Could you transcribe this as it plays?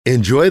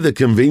Enjoy the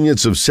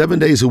convenience of 7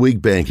 days a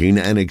week banking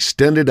and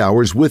extended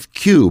hours with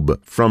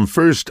Cube from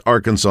First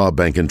Arkansas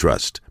Bank and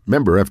Trust.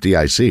 Member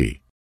FDIC.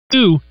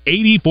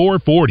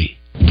 8440.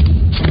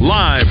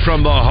 Live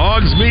from the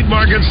Hogs Meat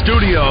Market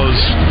Studios,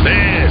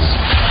 this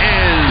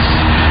is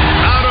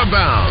Out of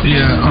Bounds.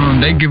 Yeah,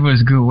 they give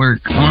us good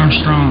work.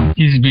 Armstrong,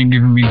 he's been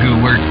giving me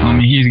good work.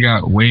 He's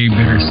got way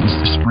better since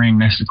the spring.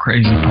 That's the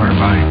crazy part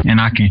about it. And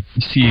I can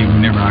see it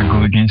whenever I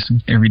go against him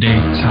every day.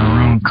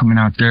 Tyrone coming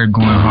out there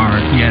going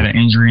hard. He had an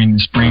injury in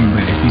the spring,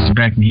 but if he's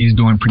back and he's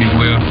doing pretty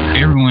well.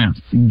 Everyone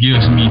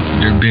gives me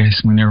their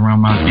best whenever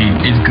I'm out there.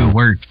 It's good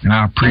work, and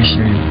I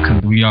appreciate it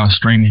because we all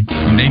straining.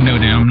 And they know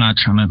that I'm not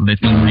trying to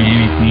let them win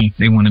anything.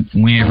 They want to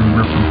win every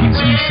rep against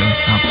me, so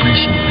I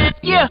appreciate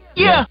that.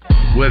 Yeah.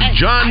 With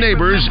John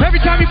Neighbors. Every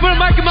time you put a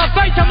mic in my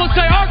face, I'm going to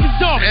say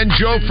Arkansas. And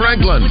Joe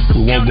Franklin.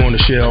 We won't go into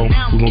shell.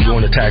 We're going to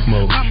go into attack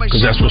mode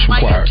because that's what's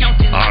required.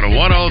 On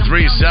 103.7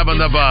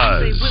 The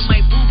Buzz. With my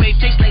boo-babe,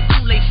 tastes like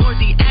Kool-Aid for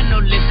the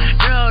analyst.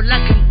 Girl,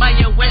 I can buy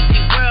your Westie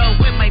world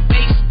with my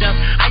base stuff.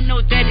 I know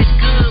that it's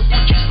good.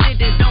 Won't you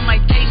sit it on my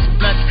taste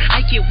buds?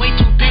 I get way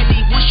too petty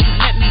once you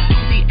let me do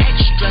the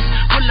extras.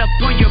 Pull up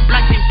on your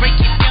block and break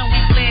it down. We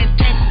playing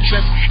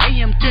Tetris.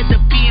 AM to the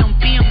PM,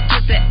 PM to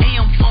the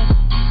AM phone.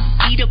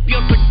 Eat up your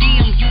per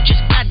diem, you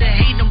just gotta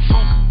hate them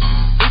funk.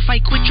 If I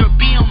quit your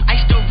BM, I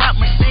still rock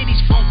Mercedes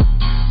funk.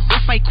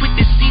 If I quit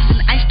this season,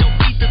 I still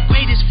be the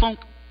greatest funk.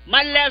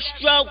 My left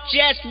stroke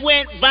just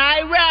went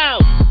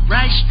viral.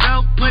 Right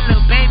stroke put a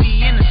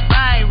baby in a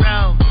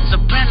spiral.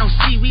 Soprano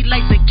C, we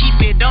like to keep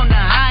it on the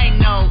high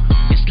note.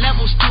 It's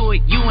levels to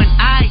it, you and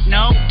I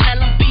know. Tell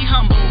them be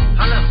humble.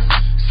 Hold up.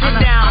 Sit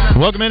down.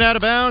 Welcome in Out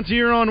of Bounds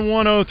here on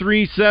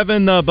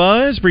 103.7 The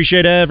Buzz.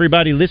 Appreciate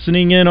everybody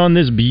listening in on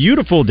this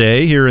beautiful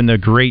day here in the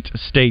great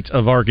state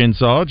of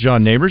Arkansas.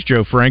 John Neighbors,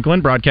 Joe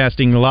Franklin,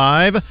 broadcasting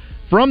live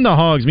from the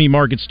Hogs Meat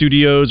Market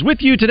Studios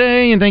with you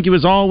today. And thank you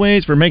as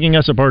always for making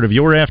us a part of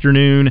your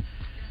afternoon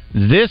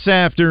this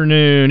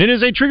afternoon. It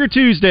is a Trigger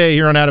Tuesday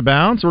here on Out of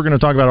Bounds. We're going to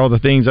talk about all the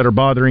things that are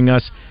bothering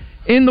us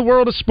in the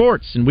world of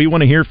sports. And we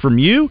want to hear from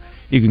you.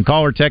 You can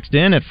call or text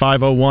in at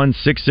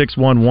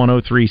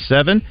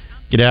 501-661-1037.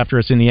 Get after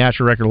us in the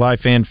Asher Record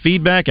Live fan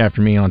feedback.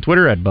 After me on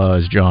Twitter at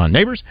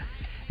BuzzJohnNeighbors.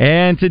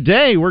 And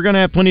today we're going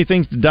to have plenty of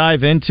things to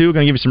dive into. We're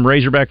going to give you some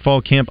Razorback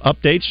Fall Camp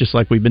updates, just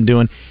like we've been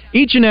doing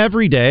each and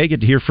every day.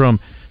 Get to hear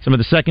from some of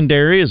the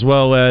secondary as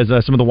well as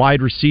some of the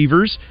wide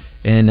receivers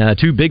and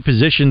two big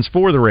positions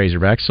for the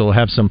Razorbacks. So we'll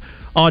have some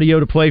audio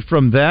to play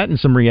from that and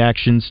some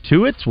reactions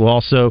to it. We'll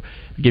also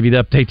give you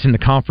the updates in the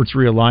conference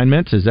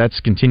realignment as that's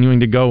continuing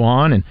to go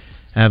on, and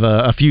have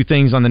a few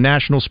things on the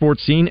national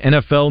sports scene,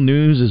 NFL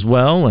news as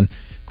well. And,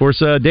 of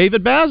course,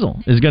 David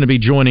Basil is going to be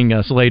joining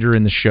us later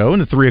in the show in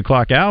the 3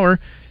 o'clock hour,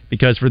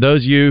 because for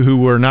those of you who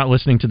were not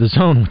listening to The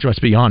Zone, which let's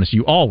be honest,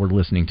 you all were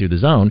listening to The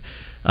Zone,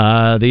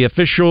 the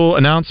official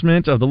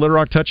announcement of the Little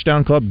Rock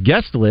Touchdown Club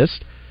guest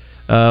list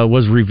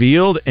was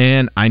revealed.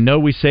 And I know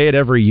we say it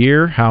every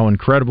year, how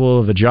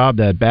incredible of a job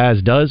that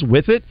Baz does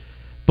with it.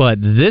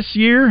 But this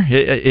year,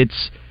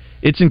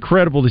 it's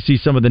incredible to see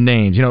some of the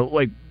names. You know,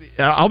 like,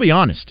 I'll be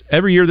honest,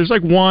 every year there's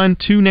like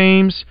 1-2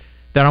 names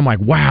that I'm like,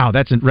 wow,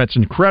 that's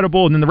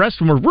incredible, and then the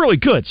rest of them are really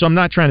good. So I'm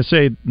not trying to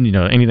say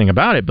anything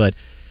about it, but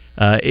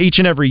each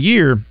and every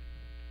year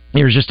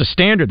there's just a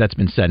standard that's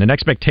been set, an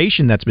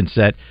expectation that's been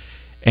set,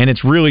 and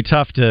it's really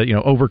tough to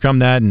overcome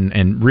that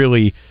and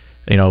really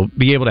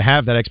be able to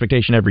have that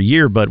expectation every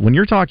year. But when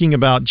you're talking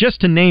about,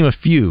 just to name a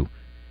few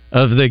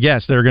of the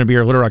guests that are going to be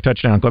our Little Rock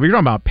Touchdown Club, you're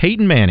talking about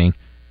Peyton Manning,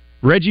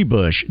 Reggie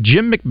Bush,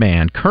 Jim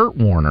McMahon, Kurt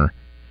Warner,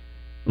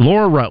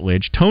 Laura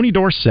Rutledge, Tony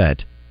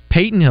Dorsett,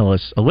 Peyton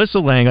Hillis,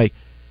 Alyssa Lang.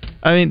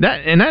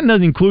 That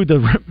doesn't include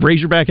the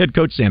Razorback head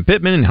coach Sam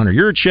Pittman and Hunter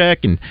Yurachek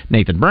and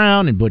Nathan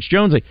Brown and Butch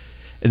Jones.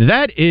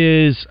 That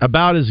is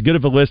about as good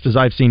of a list as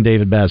I've seen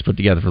David Baz put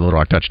together for the Little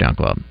Rock Touchdown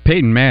Club.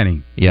 Peyton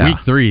Manning, Week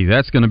 3,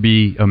 that's going to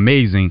be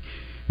amazing.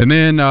 And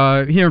then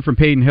hearing from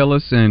Peyton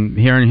Hillis and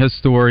hearing his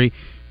story,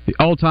 the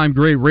all-time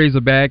great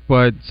Razorback,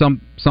 but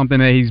something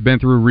that he's been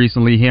through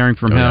recently, hearing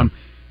from him.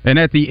 And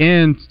at the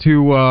end,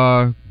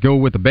 to go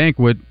with the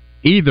banquet,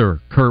 either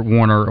Kurt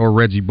Warner or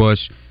Reggie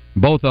Bush,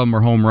 both of them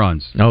are home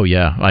runs. Oh,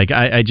 yeah.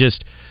 I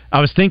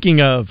was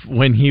thinking of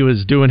when he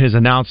was doing his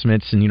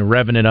announcements and,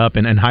 revving it up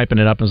and hyping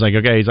it up. I was like,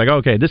 okay,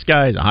 this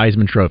guy's a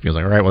Heisman Trophy. I was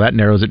like, all right, well, that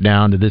narrows it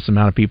down to this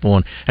amount of people.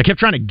 And I kept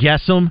trying to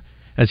guess them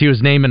as he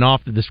was naming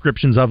off the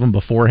descriptions of them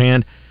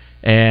beforehand.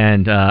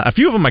 And a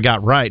few of them I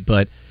got right,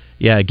 but,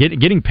 yeah,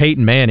 getting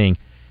Peyton Manning,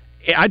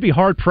 I'd be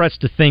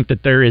hard-pressed to think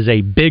that there is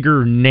a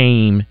bigger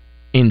name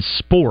in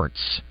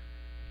sports,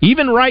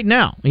 even right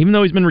now, even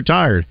though he's been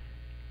retired,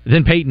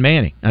 than Peyton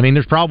Manning.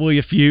 There's probably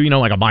a few,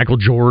 like a Michael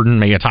Jordan,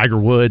 maybe a Tiger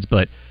Woods,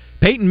 but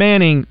Peyton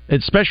Manning,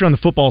 especially on the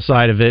football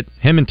side of it,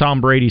 him and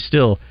Tom Brady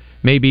still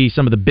may be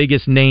some of the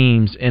biggest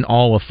names in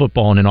all of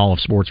football and in all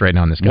of sports right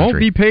now in this country. Won't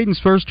be Peyton's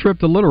first trip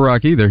to Little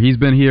Rock either. He's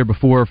been here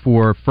before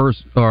for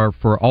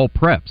all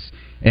preps.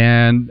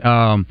 And,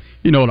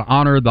 to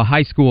honor the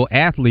high school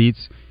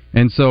athletes,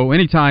 And so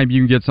anytime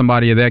you can get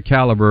somebody of that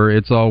caliber,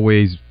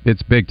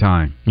 it's big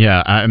time.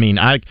 Yeah, I mean,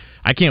 I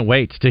can't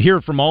wait to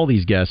hear from all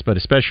these guests, but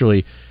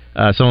especially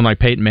someone like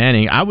Peyton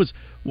Manning. I was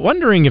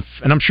wondering if,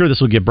 and I'm sure this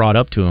will get brought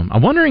up to him,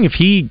 I'm wondering if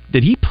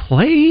did he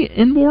play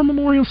in War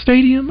Memorial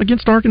Stadium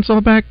against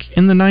Arkansas back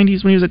in the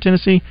 90s when he was at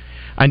Tennessee?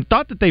 I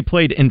thought that they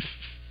played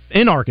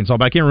in Arkansas,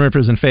 but I can't remember if it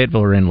was in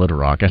Fayetteville or in Little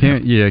Rock. I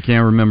can't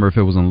remember if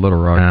it was in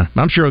Little Rock.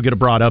 I'm sure he'll get it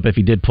brought up if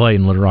he did play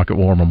in Little Rock at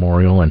War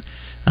Memorial and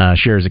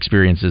share his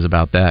experiences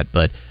about that.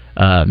 But,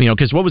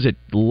 because what was it?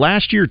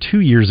 Last year,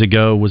 2 years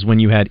ago, was when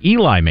you had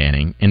Eli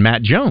Manning and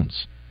Matt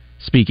Jones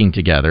speaking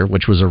together,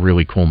 which was a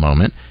really cool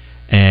moment.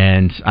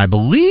 And I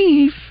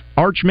believe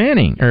Archie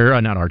Manning, right?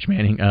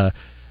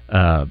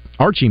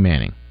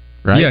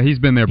 Yeah, he's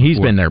been there before. He's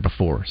been there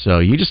before. So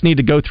you just need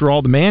to go through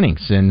all the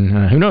Mannings.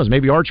 And who knows,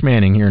 maybe Arch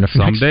Manning here in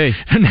someday.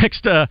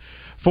 Next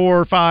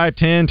 4, 5,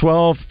 10,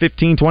 12,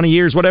 15, 20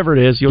 years, whatever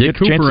it is, you'll get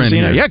the chance to see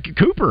him. Yeah,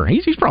 Cooper.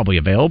 He's probably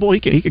available.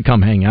 He could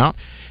come hang out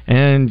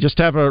and just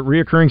have a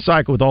reoccurring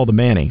cycle with all the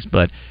Mannings.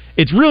 But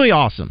it's really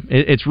awesome.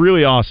 It's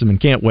really awesome and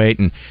can't wait.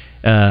 And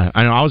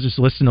I know I was just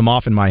listing them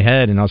off in my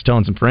head, and I was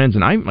telling some friends,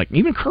 and I'm like,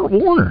 even Kurt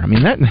Warner. I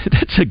mean,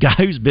 that's a guy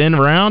who's been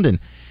around and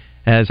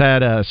has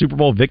had a Super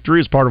Bowl victory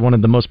as part of one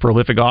of the most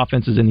prolific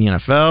offenses in the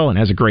NFL and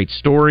has a great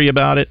story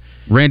about it.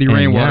 Randy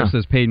Rainwater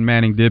says Peyton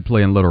Manning did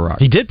play in Little Rock.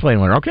 He did play in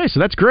Little Rock. Okay, so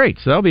that's great.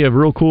 So that'll be a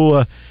real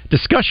cool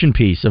discussion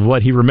piece of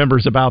what he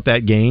remembers about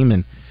that game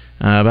and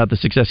about the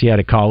success he had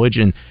at college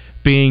and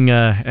being,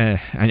 I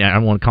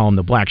don't want to call him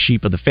the black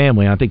sheep of the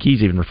family. I think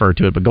he's even referred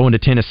to it, but going to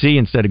Tennessee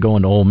instead of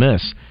going to Ole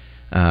Miss,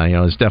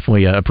 is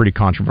definitely a pretty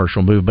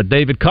controversial move. But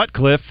David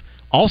Cutcliffe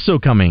also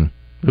coming,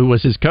 who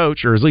was his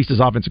coach, or at least his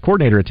offensive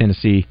coordinator at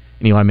Tennessee,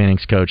 and Eli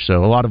Manning's coach.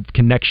 So a lot of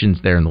connections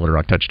there in the Little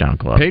Rock Touchdown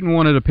Club. Peyton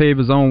wanted to pave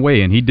his own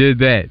way, and he did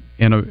that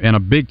in a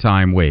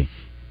big-time way.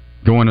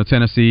 Going to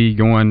Tennessee,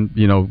 going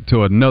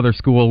to another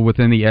school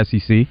within the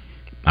SEC.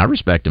 I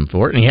respect him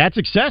for it, and he had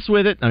success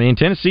with it. I mean,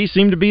 Tennessee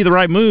seemed to be the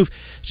right move.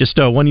 Just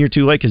 1 year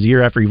too late, because the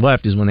year after he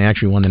left is when they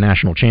actually won the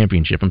national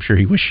championship. I'm sure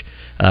he wished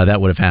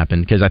that would have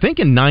happened, because I think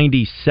in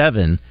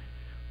 '97,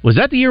 was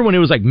that the year when it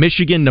was like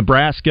Michigan,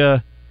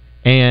 Nebraska,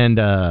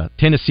 and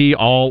Tennessee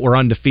all were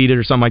undefeated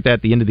or something like that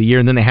at the end of the year,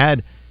 and then they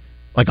had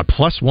like a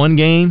 +1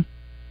 game,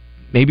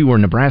 maybe where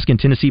Nebraska and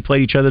Tennessee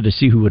played each other to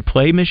see who would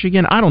play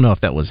Michigan. I don't know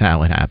if that was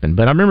how it happened,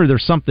 but I remember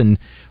there's something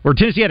where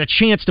Tennessee had a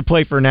chance to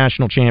play for a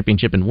national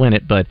championship and win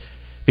it, but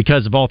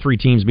because of all three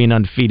teams being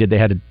undefeated, they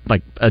had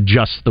to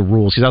adjust the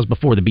rules, because that was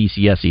before the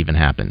BCS even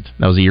happened.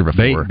 That was a year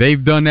before.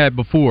 They've done that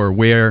before,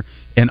 where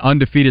an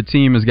undefeated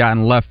team has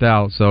gotten left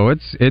out. So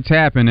it's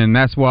happened, and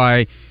that's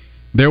why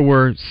there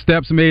were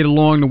steps made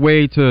along the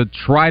way to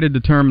try to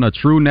determine a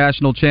true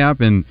national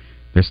champ, and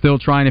they're still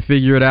trying to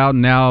figure it out.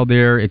 And now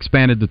they're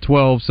expanded to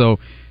 12, so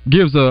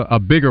gives a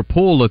bigger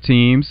pool of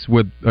teams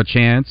with a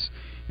chance.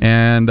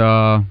 And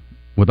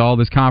with all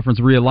this conference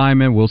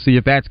realignment, we'll see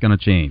if that's going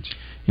to change.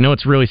 You know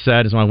what's really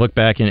sad is when I look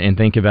back and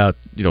think about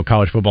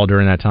college football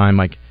during that time,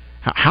 like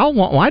how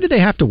long? Why did they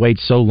have to wait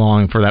so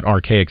long for that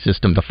archaic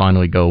system to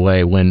finally go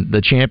away when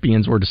the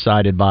champions were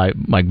decided by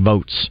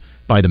votes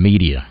by the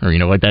media, or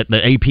like that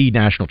the AP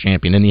national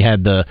champion, and you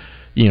had the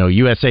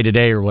USA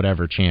Today or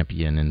whatever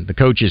champion and the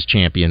coaches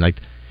champion.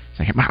 Like,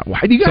 why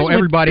do you guys? So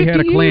everybody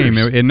had a claim.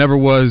 It never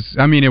was.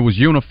 I mean, it was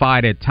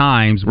unified at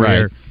times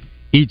where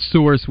each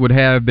source would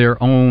have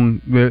their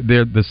own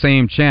the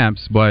same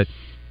champs, but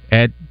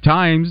at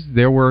times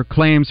there were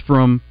claims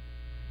from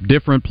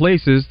different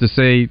places to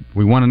say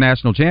we won a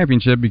national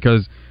championship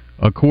because,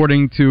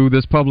 according to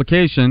this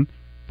publication,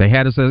 they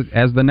had us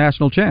as the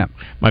national champ.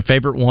 My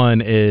favorite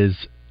one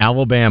is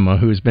Alabama,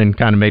 who's been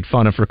kind of made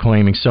fun of for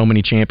claiming so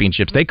many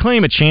championships. They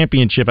claim a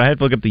championship. I had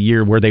to look up the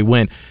year where they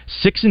went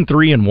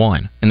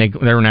 6-3-1, and they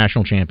were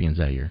national champions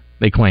that year.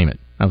 They claim it.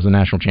 That was the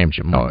national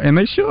championship. Oh, and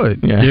they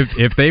should. Yeah.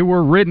 If they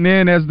were written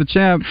in as the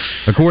champ,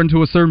 according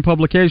to a certain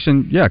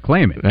publication,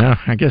 claim it. Yeah,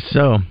 I guess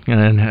so.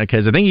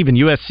 Because I think even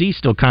USC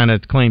still kind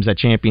of claims that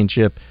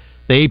championship.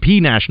 The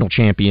AP national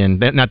champion,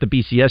 not the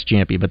BCS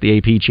champion, but the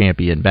AP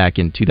champion back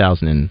in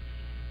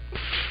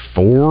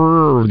 2004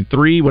 or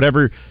 3,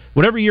 whatever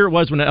year it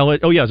was when it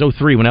was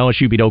 03 when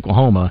LSU beat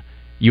Oklahoma.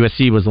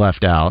 USC was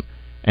left out,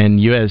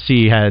 and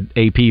USC had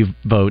AP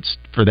votes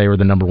for they were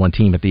the number one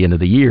team at the end of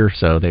the year,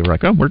 so they were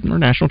like, we're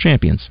national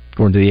champions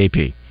according to the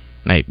AP.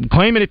 Hey,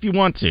 claim it if you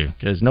want to,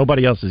 because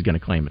nobody else is going to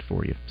claim it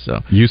for you. So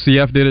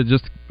UCF did it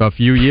just a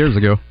few years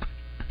ago.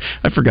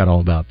 I forgot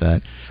all about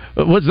that.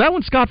 Was that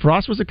when Scott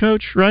Frost was a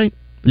coach, right?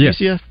 Yes.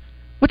 UCF?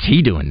 What's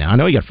he doing now? I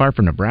know he got fired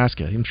from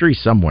Nebraska. I'm sure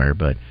he's somewhere,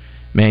 but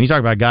man, you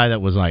talk about a guy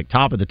that was like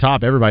top of the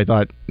top. Everybody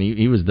thought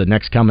he was the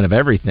next coming of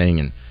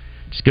everything, and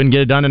just couldn't get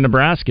it done in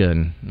Nebraska,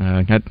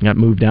 and got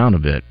moved down a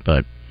bit.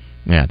 But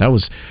yeah, that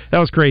was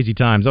crazy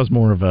times. That was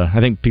more of I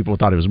think people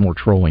thought it was more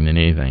trolling than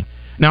anything.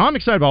 Now I'm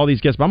excited about all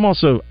these guests, but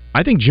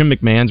I think Jim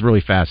McMahon's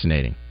really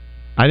fascinating.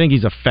 I think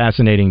he's a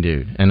fascinating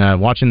dude, and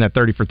watching that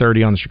 30 for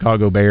 30 on the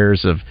Chicago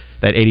Bears of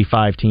that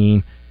 '85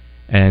 team,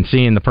 and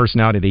seeing the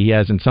personality that he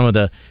has and some of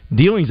the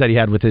dealings that he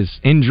had with his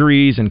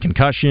injuries and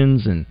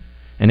concussions and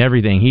and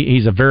everything.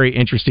 He's a very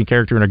interesting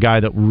character and a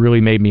guy that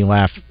really made me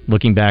laugh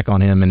looking back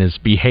on him and his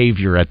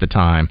behavior at the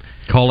time.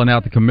 Calling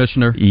out the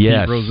commissioner,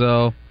 yes. Pete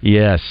Rozelle.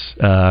 Yes.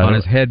 On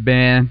his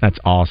headband. That's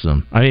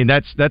awesome. I mean,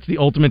 that's the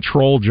ultimate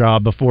troll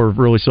job before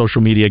really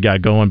social media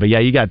got going. But yeah,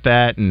 you got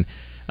that, and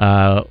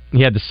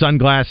he had the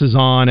sunglasses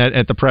on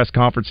at the press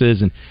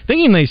conferences, and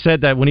thinking they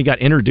said that when he got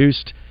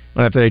introduced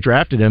after they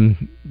drafted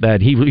him,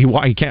 that he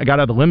got out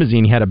of the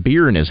limousine, he had a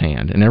beer in his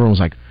hand, and everyone was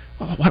like,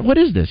 oh, what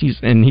is this? He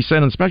said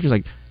on the special, he's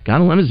like, got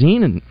in a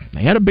limousine, and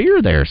they had a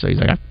beer there. So he's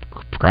like, I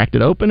cracked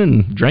it open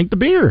and drank the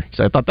beer.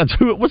 So I thought that's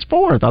who it was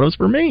for. I thought it was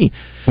for me.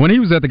 When he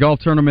was at the golf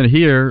tournament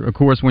here, of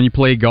course, when you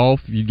play golf,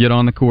 you get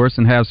on the course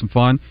and have some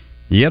fun.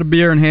 He had a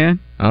beer in hand.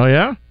 Oh,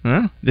 yeah?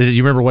 Did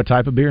you remember what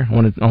type of beer?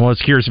 I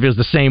was curious if it was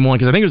the same one,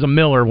 because I think it was a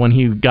Miller when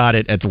he got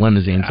it at the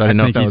limousine. So I didn't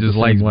know if that was the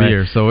same he just likes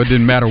beer, so it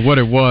didn't matter what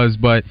it was.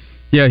 But,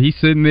 yeah, he's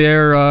sitting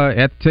there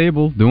at the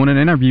table doing an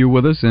interview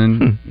with us,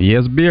 and he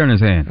has a beer in his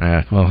hand.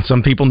 Well,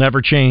 some people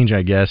never change,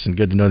 I guess, and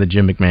good to know that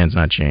Jim McMahon's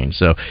not changed.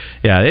 So,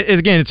 yeah,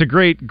 again, it's a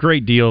great,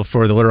 great deal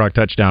for the Little Rock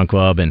Touchdown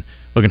Club, and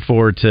looking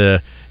forward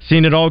to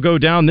seeing it all go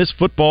down this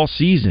football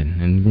season.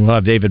 And we'll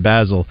have David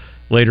Basil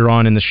later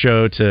on in the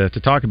show to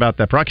talk about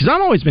that. Because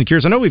I've always been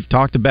curious. I know we've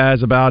talked to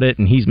Baz about it,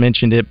 and he's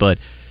mentioned it, but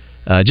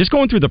just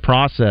going through the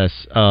process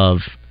of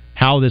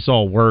how this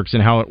all works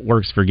and how it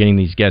works for getting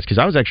these guests. Because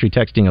I was actually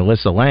texting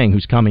Alyssa Lang,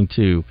 who's coming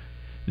to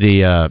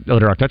the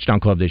Little Rock Touchdown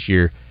Club this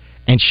year,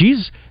 and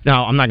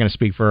now I'm not going to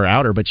speak for her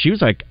outer, but she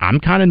was like, I'm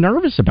kind of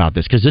nervous about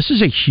this because this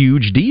is a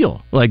huge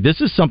deal. Like,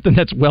 this is something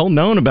that's well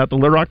known about the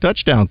Little Rock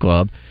Touchdown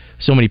Club.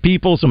 So many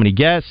people, so many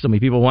guests, so many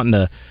people wanting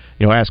to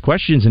ask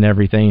questions and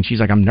everything. And she's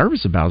like, I'm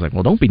nervous about it. I was like,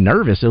 well, don't be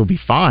nervous. It'll be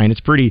fine. It's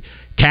pretty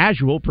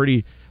casual,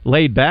 pretty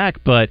laid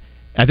back. But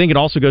I think it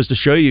also goes to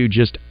show you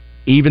just,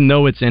 even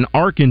though it's in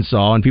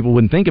Arkansas and people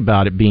wouldn't think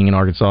about it being in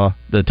Arkansas,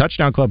 the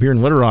Touchdown Club here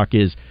in Little Rock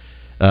is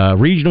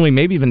regionally,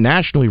 maybe even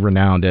nationally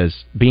renowned as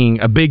being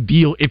a big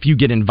deal if you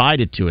get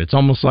invited to it. It's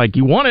almost like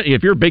you want to,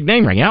 if you're a big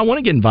name right now, I want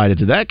to get invited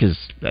to that because,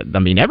 I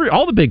mean,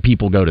 all the big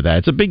people go to that.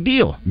 It's a big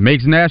deal.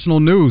 Makes national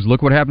news.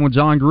 Look what happened with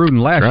John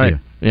Gruden last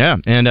year. Yeah,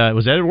 and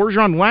was Ed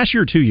Orgeron last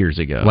year or 2 years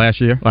ago?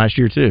 Last year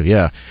too.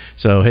 Yeah.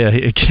 So yeah,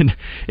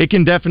 it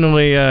can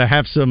definitely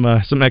have some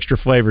extra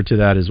flavor to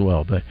that as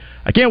well. But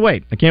I can't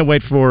wait. I can't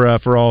wait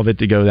for all of it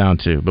to go down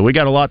too. But we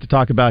got a lot to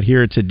talk about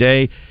here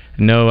today.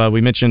 I know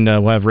we mentioned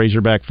we'll have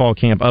Razorback fall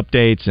camp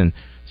updates and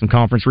some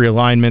conference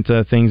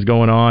realignment things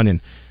going on,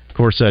 and of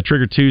course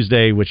Trigger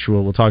Tuesday, which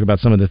we'll talk about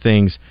some of the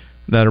things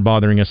that are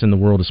bothering us in the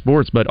world of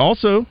sports. But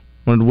also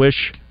wanted to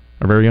wish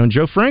our very own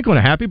Joe Franklin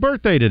a happy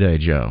birthday today,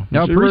 Joe.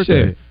 I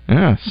appreciate it.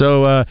 Yeah,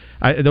 so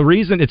the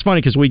reason, it's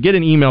funny because we get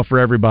an email for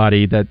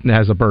everybody that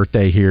has a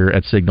birthday here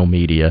at Signal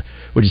Media,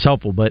 which is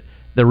helpful, but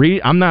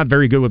I'm not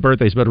very good with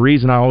birthdays, but the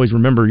reason I always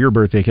remember your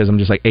birthday because I'm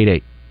just like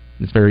 8/8.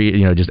 It's very,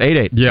 just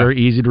 8/8. It's very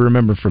easy to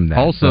remember from that.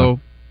 Also,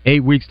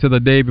 8 weeks to the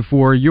day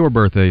before your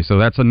birthday, so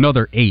that's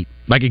another 8.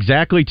 Like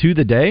exactly to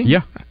the day?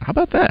 Yeah. How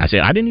about that? I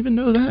said I didn't even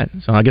know that.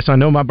 So I guess I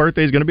know my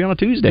birthday is going to be on a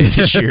Tuesday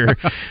this year.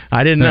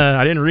 I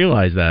didn't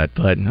realize that.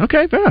 But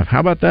okay, fair enough.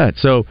 How about that?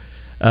 So,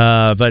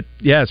 but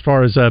yeah, as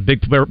far as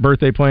big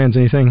birthday plans,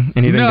 anything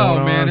going on?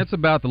 No, man, it's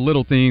about the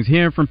little things.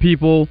 Hearing from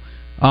people,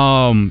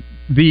 one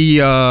of these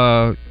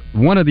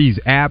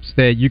apps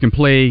that you can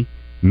play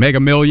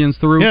Mega Millions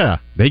through. Yeah.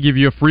 They give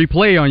you a free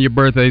play on your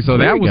birthday, so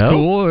that was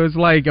cool. It's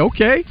like,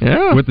 okay.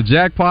 Yeah. With the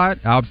jackpot,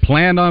 I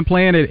planned on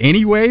playing it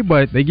anyway,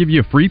 but they give you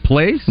a free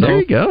play. So, there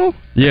you go.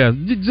 Yeah,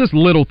 just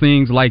little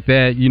things like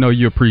that,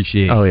 you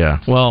appreciate. Oh, yeah.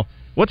 Well,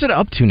 what's it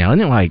up to now?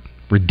 Isn't it like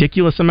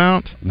ridiculous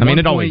amount? I mean,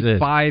 it always is.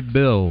 $1.5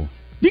 billion.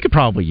 You could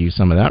probably use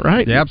some of that,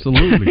 right? Yeah,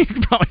 absolutely. You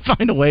could probably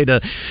find a way to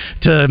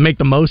make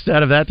the most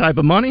out of that type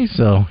of money.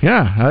 So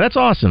yeah, that's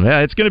awesome. Yeah,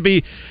 it's gonna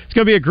be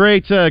a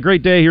great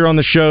day here on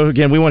the show.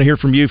 Again, we want to hear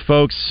from you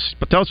folks.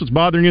 But tell us what's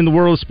bothering you in the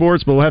world of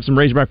sports. But we'll have some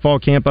Razorback fall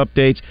camp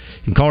updates.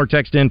 You can call or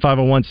text in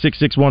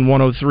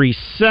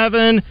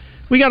 501-661-1037.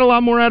 We got a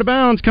lot more Out of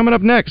Bounds coming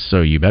up next,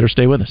 so you better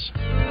stay with us.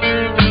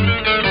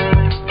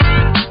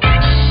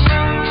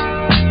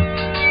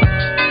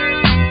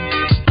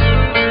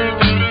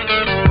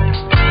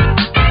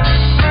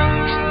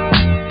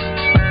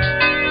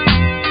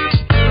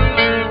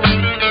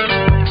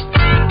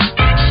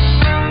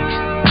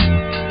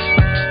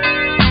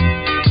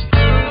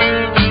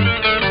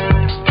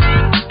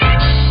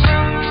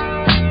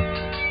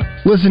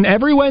 Listen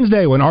every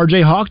Wednesday when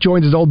RJ Hawk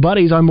joins his old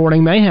buddies on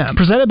Morning Mayhem.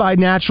 Presented by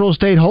Natural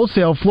State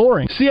Wholesale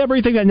Flooring. See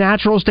everything that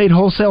Natural State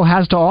Wholesale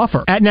has to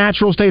offer at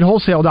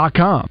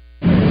naturalstatewholesale.com.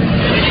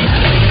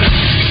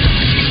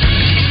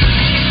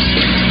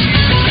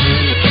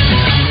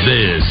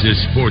 This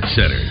Texas Sports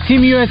Center.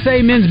 Team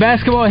USA men's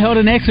basketball held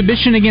an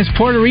exhibition against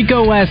Puerto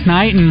Rico last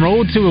night and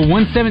rolled to a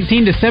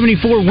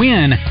 117-74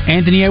 win.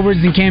 Anthony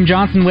Edwards and Cam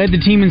Johnson led the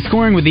team in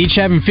scoring, with each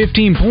having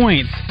 15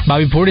 points.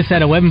 Bobby Portis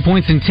had 11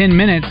 points in 10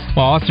 minutes,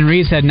 while Austin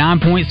Reeves had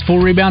 9 points,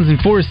 4 rebounds, and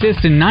 4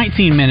 assists in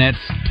 19 minutes.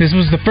 This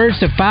was the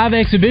first of 5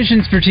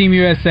 exhibitions for Team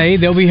USA.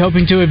 They'll be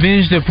hoping to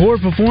avenge the poor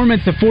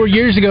performance of 4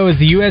 years ago as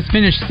the U.S.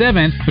 finished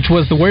 7th, which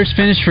was the worst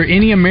finish for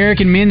any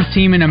American men's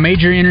team in a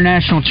major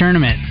international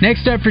tournament.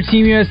 Next up for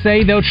Team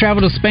USA, they'll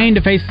travel to Spain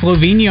to face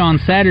Slovenia on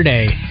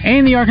Saturday.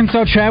 And the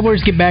Arkansas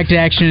Travelers get back to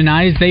action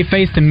tonight as they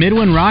face the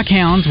Midland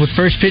Rockhounds, with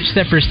first pitch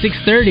set for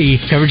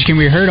 6:30. Coverage can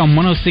be heard on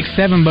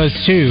 106.7 Buzz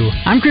 2.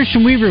 I'm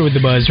Christian Weaver with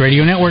the Buzz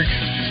Radio Network.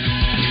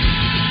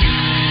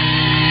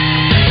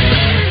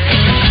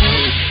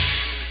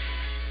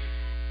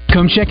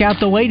 Come check out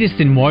the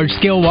latest in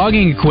large-scale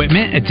logging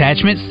equipment,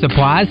 attachments,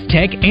 supplies,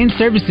 tech, and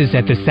services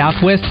at the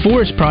Southwest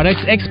Forest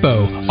Products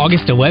Expo,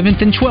 August 11th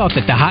and 12th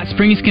at the Hot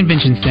Springs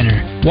Convention Center.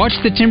 Watch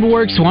the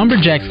Timberworks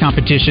Lumberjacks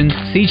competition,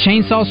 see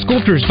chainsaw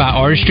sculptures by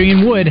Artistry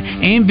and Wood,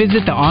 and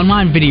visit the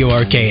online video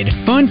arcade.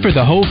 Fun for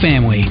the whole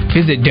family.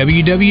 Visit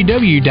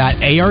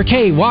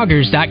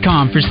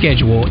www.arkloggers.com for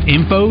schedule,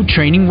 info,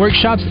 training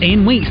workshops,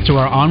 and links to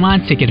our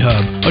online ticket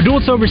hub.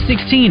 Adults over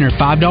 16 are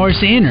 $5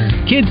 to enter.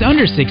 Kids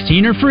under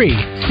 16 are free.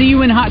 See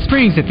you in Hot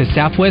Springs at the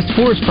Southwest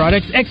Forest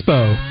Products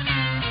Expo.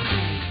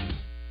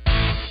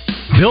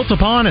 Built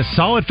upon a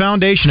solid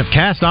foundation of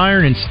cast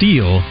iron and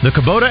steel, the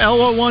Kubota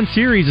LO1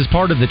 series is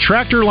part of the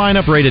tractor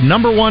lineup rated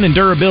 #1 in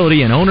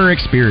durability and owner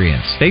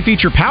experience. They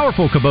feature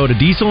powerful Kubota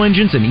diesel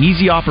engines and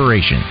easy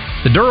operation.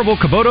 The durable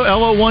Kubota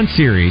LO1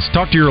 series.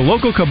 Talk to your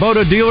local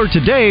Kubota dealer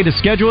today to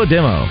schedule a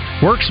demo.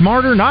 Work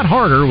smarter, not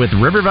harder with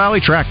River Valley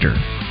Tractor.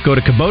 Go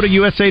to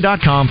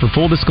KubotaUSA.com for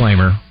full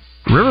disclaimer.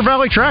 River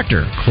Valley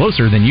Tractor,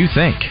 closer than you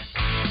think.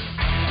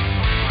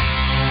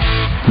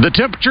 The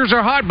temperatures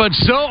are hot, but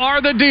so are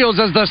the deals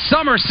as the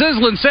summer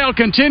sizzling sale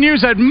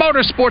continues at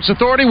Motorsports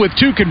Authority with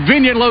 2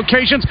 convenient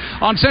locations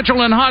on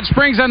Central and Hot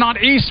Springs and on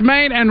East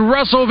Main and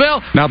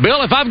Russellville. Now,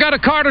 Bill, if I've got a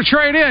car to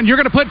trade in, you're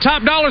going to put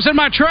top dollars in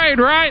my trade,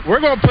 right?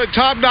 We're going to put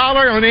top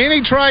dollar on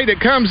any trade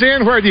that comes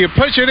in, whether you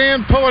push it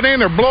in, pull it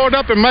in, or blow it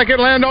up and make it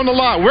land on the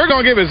lot. We're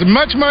going to give as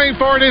much money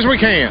for it as we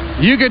can.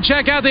 You can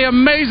check out the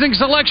amazing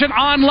selection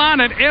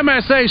online at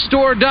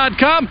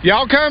MSAstore.com.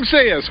 Y'all come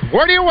see us.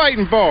 What are you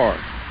waiting for?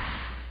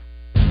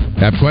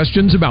 Have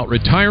questions about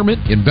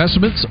retirement,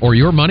 investments, or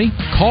your money?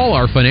 Call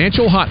our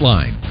financial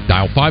hotline.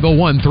 Dial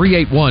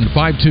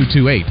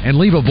 501-381-5228 and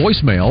leave a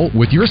voicemail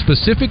with your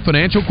specific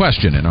financial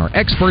question, and our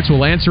experts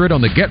will answer it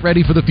on the Get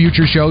Ready for the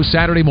Future show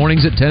Saturday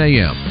mornings at 10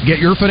 a.m. Get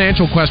your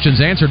financial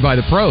questions answered by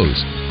the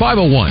pros.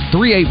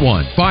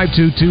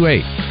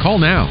 501-381-5228. Call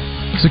now.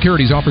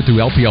 Securities offered through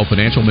LPL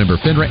Financial, member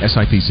FINRA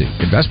SIPC.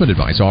 Investment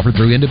advice offered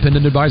through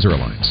Independent Advisor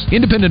Alliance.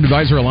 Independent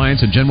Advisor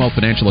Alliance and Genwealth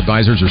Financial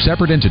Advisors are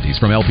separate entities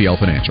from LPL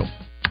Financial.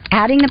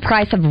 Adding the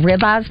price of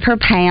ribeyes per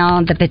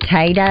pound, the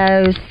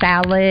potatoes,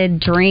 salad,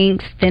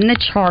 drinks, then the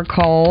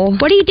charcoal.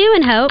 What are you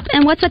doing, Hope?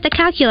 And what's with the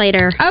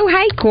calculator? Oh,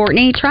 hey,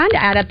 Courtney. Trying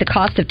to add up the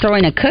cost of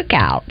throwing a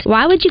cookout.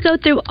 Why would you go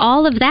through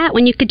all of that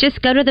when you could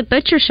just go to the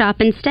butcher shop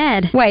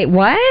instead? Wait,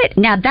 what?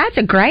 Now, that's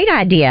a great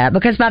idea,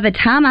 because by the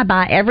time I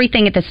buy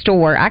everything at the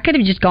store, I could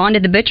have just gone to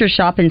the butcher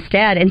shop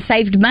instead and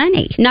saved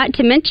money. Not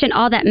to mention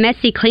all that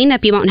messy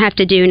cleanup you won't have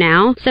to do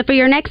now. So for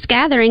your next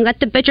gathering,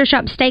 let the Butcher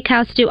Shop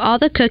Steakhouse do all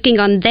the cooking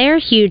on their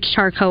huge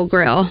charcoal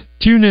grill.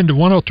 Tune in to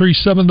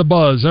 103.7 The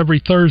Buzz every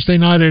Thursday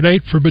night at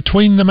 8 for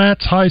Between the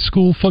Mats High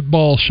School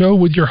Football Show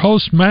with your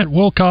hosts Matt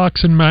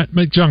Wilcox and Matt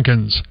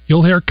McJunkins.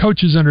 You'll hear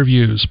coaches'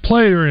 interviews,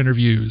 player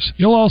interviews.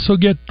 You'll also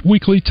get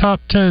weekly top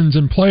 10s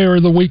and player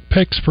of the week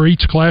picks for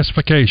each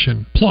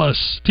classification.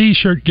 Plus,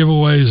 t-shirt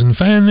giveaways and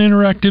fan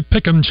interactive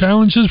pick'em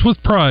challenges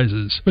with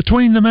prizes.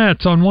 Between the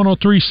Mats on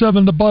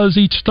 103.7 The Buzz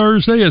each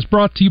Thursday is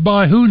brought to you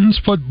by Hootens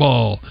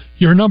Football,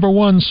 your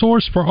 #1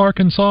 source for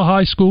Arkansas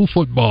high school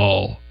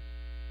football.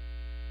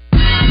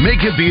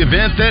 Make it the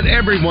event that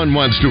everyone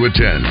wants to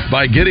attend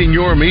by getting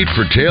your meat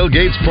for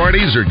tailgates,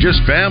 parties, or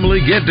just family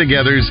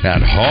get-togethers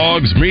at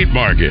Hogs Meat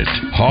Market.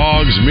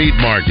 Hogs Meat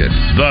Market,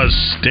 the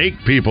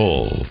steak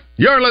people.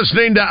 You're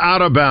listening to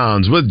Out of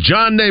Bounds with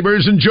John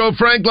Neighbors and Joe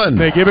Franklin.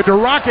 They give it to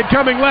Rocket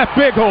coming left,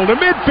 big hole to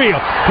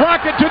midfield.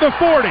 Rocket to the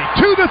 40,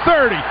 to the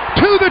 30,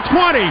 to the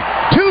 20,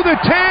 to the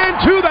 10,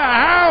 to the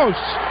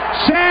house.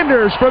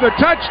 Sanders for the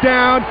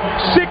touchdown,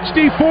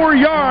 64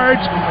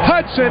 yards.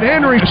 Hudson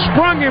Henry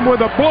sprung him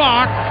with a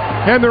block,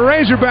 and the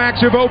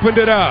Razorbacks have opened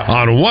it up.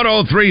 On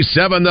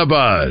 103.7 The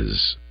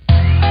Buzz.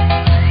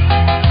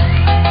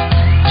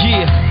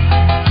 Yeah.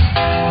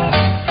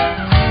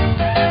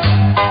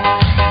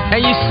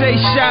 And you say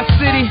Shot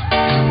City,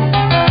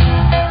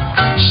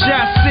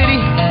 Shot City,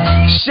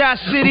 Shot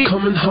City. I'm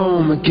coming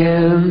home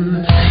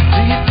again.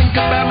 Do you think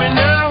about me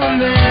now and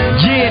then?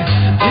 Yeah.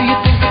 Do you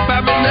think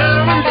about me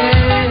now and then?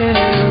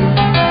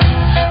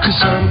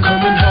 'Cause I'm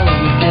coming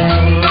home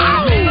again.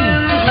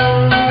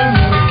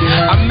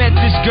 I met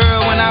this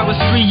girl when I was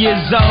 3 years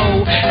years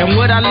old. And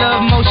what I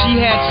love most,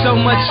 she had so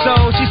much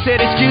soul. She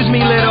said, excuse me,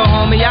 little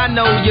homie, I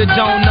know you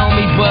don't know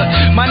me, but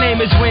my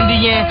name is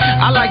Wendy and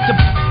I like to...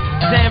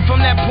 And from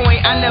that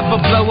point, I never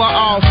blow her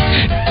off.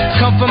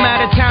 Come from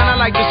out of town, I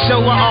like to show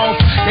her off.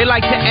 They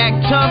like to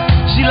act tough,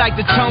 she like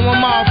to tone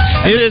them off.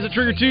 It is a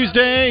Trigger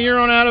Tuesday here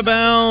on Out of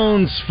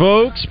Bounds,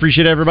 folks.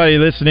 Appreciate everybody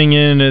listening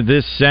in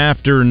this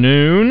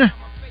afternoon.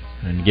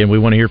 And again, we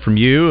want to hear from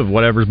you of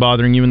whatever's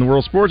bothering you in the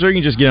world of sports, or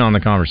you can just get on the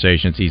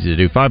conversation. It's easy to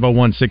do.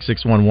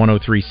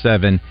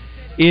 501-661-1037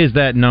 is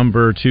that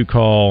number to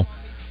call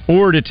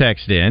or to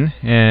text in.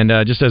 And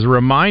just as a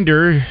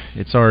reminder,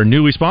 it's our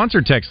newly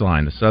sponsored text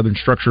line. The Southern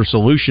Structure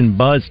Solution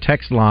Buzz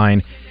text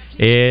line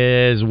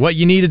is what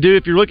you need to do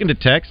if you're looking to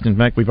text. In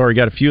fact, we've already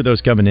got a few of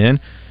those coming in.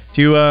 A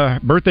few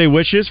birthday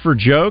wishes for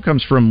Joe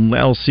comes from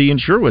LC in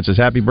Sherwood. Says,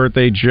 happy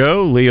birthday,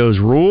 Joe. Leo's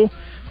rule.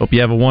 Hope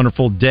you have a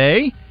wonderful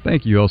day.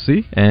 Thank you,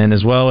 LC. And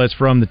as well as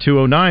from the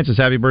 209, says,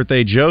 happy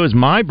birthday, Joe. It's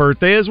my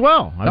birthday as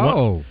well.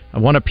 I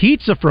won a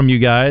pizza from you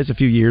guys a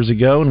few years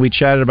ago, and we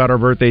chatted about our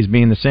birthdays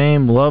being the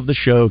same. Love the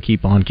show.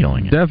 Keep on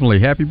killing it. Definitely.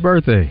 Happy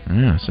birthday.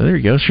 Yeah, so there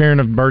you go. Sharing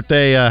a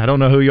birthday. I don't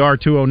know who you are,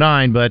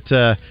 209,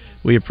 but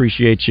we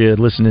appreciate you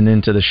listening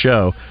into the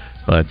show.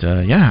 But,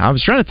 yeah, I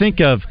was trying to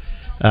think of,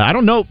 I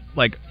don't know,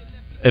 like,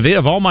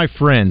 of all my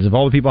friends, of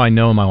all the people I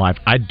know in my life,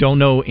 I don't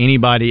know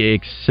anybody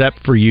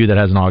except for you that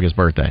has an August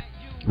birthday.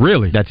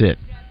 Really? That's it.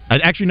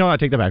 Actually, no, I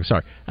take that back.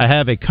 Sorry. I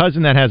have a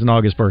cousin that has an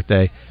August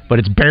birthday, but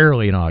it's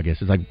barely in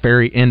August. It's like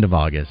very end of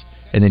August.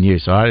 And then you.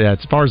 So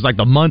as far as like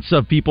the months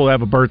of people who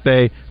have a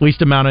birthday,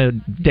 least amount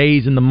of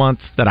days in the month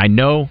that I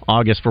know,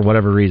 August for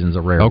whatever reason is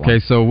a rare one. Okay,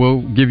 so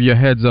we'll give you a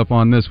heads up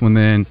on this one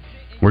then.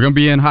 We're going to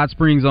be in Hot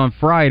Springs on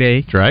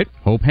Friday. That's right.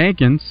 Hope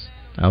Hankins.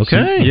 Okay. So,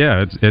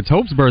 yeah, it's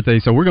Hope's birthday,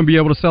 so we're going to be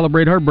able to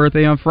celebrate her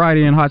birthday on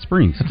Friday in Hot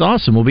Springs. That's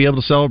awesome. We'll be able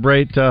to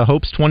celebrate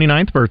Hope's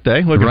 29th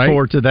birthday. Looking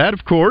forward to that,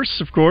 of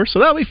course. So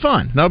that'll be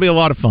fun. That'll be a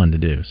lot of fun to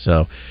do.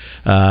 So,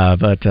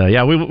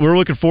 yeah, we're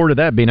looking forward to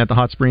that, being at the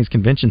Hot Springs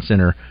Convention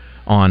Center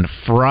on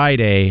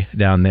Friday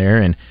down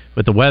there. And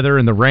with the weather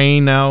and the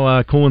rain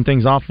now cooling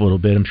things off a little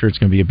bit, I'm sure it's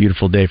going to be a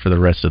beautiful day for the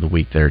rest of the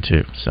week there,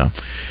 too. So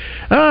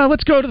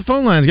let's go to the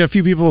phone lines. Got a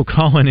few people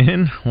calling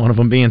in, one of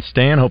them being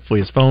Stan. Hopefully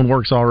his phone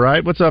works all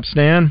right. What's up,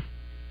 Stan?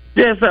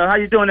 Yes, sir. How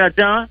you doing there,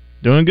 John?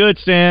 Doing good,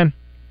 Stan.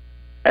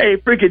 Hey,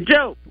 freaking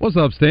Joe. What's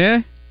up,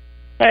 Stan?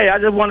 Hey, I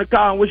just want to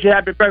call and wish you a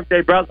happy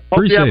birthday, brother.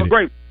 Hope you have a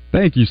great.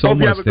 Thank you so much,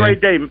 Hope you have a great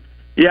day.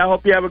 Yeah, I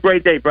hope you have a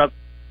great day, brother.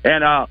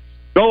 And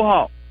go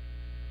Hawks.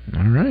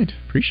 All right.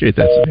 Appreciate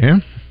that,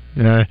 Stan.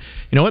 You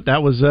know what?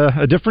 That was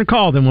a different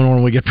call than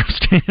one we get from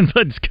Stan,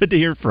 but it's good to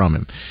hear from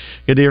him.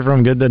 Good to hear from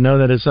him. Good to know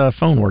that his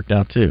phone worked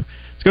out, too.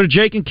 Let's go to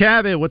Jake and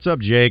Cabot. What's up,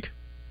 Jake?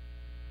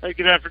 Hey,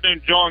 good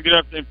afternoon, John. Good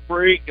afternoon,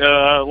 Freak.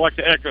 I'd like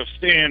to echo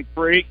Stan,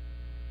 Freak.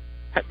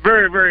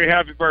 Very, very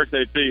happy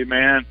birthday to you,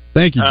 man.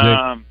 Thank you,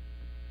 Jake.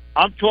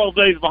 I'm 12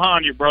 days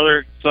behind you,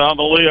 brother, so I'm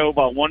a Leo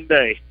by 1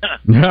 day.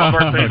 My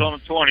birthday's on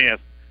the 20th.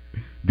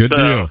 Good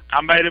deal.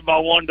 I made it by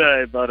 1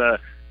 day, but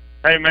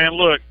hey, man,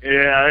 look,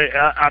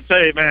 yeah, I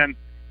tell you, man,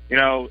 you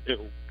know,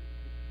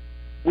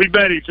 we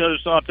bet each other,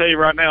 so I'll tell you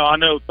right now, I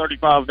know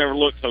 35 never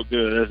looked so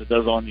good as it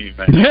does on you,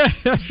 man.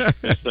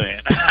 Just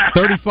saying.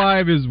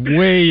 35 is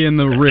way in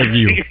the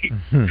review.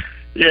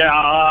 Yeah,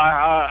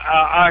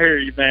 I hear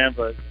you, man,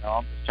 but you know,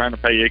 I'm just trying to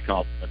pay you a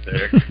compliment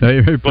there. I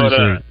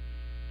appreciate it.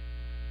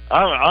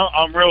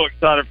 I'm real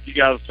excited for you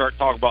guys to start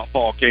talking about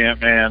fall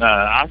camp, man.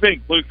 I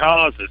think Blue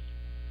College is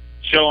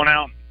showing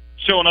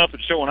up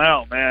and showing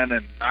out, man,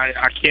 and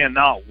I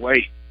cannot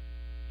wait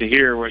to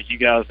hear what you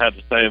guys have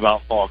to say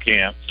about fall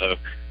camp. So,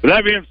 with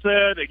that being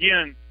said,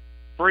 again,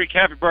 Freak,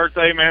 happy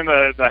birthday, man.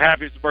 The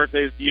happiest of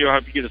birthdays to you. I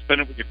hope you get to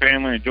spend it with your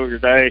family and enjoy your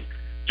day.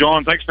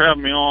 John, thanks for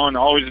having me on. I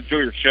always enjoy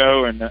your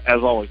show, and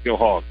as always, go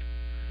Hogs.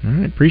 All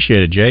right,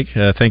 appreciate it, Jake.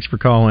 Thanks for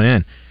calling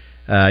in.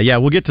 Yeah,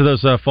 we'll get to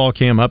those fall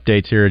cam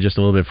updates here just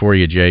a little bit for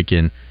you, Jake.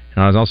 And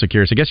I was also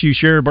curious. I guess you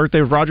share a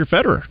birthday with Roger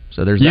Federer,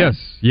 so there's yes,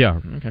 that. Yeah,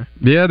 okay,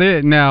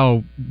 yeah.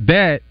 Now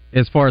that,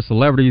 as far as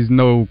celebrities,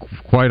 know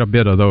quite a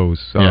bit of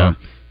those. Yeah.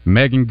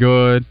 Megan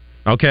Good.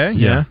 Okay,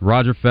 yeah.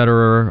 Roger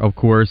Federer, of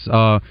course.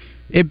 A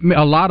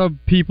lot of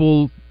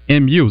people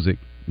in music.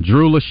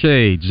 Drew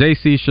Lachey,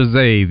 J.C.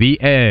 Chazé,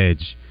 The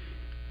Edge.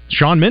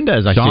 Shawn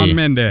Mendes, I see. Shawn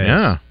Mendes.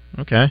 Yeah,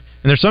 okay. And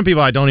there's some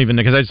people I don't even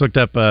know, because I just looked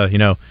up,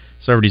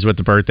 celebrities with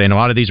the birthday, and a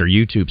lot of these are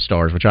YouTube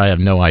stars, which I have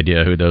no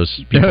idea who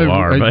those people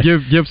are. But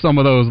give some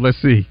of those,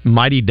 let's see.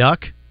 Mighty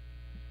Duck?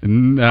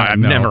 I've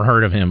never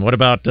heard of him. What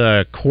about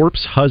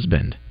Corpse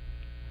Husband?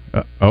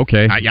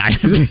 Okay.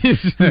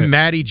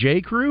 Maddie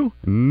J. Crew?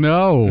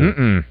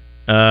 No.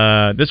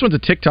 This one's a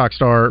TikTok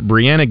star,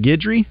 Brianna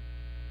Gidry?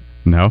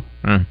 No.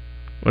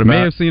 What about, may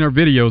have seen her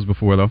videos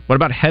before, though. What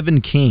about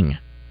Heaven King?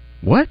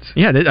 What?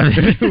 Yeah.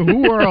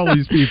 Who are all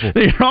these people?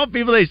 They're all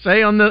people they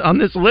say on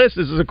this list.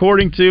 This is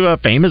according to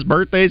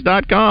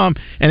famousbirthdays.com,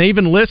 and they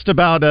even list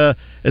about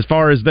as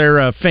far as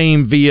their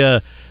fame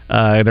via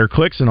their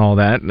clicks and all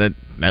that.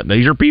 That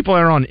these are people that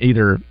are on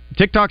either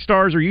TikTok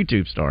stars or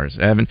YouTube stars.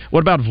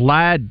 What about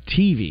Vlad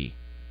TV?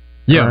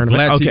 Yeah,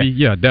 Vlad TV.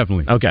 Yeah,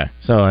 definitely. Okay,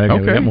 so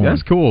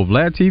that's cool.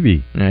 Vlad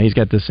TV. Yeah, he's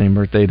got the same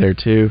birthday there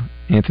too.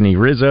 Anthony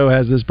Rizzo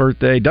has this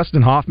birthday.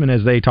 Dustin Hoffman,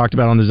 as they talked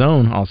about on The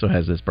Zone, also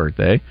has this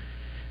birthday.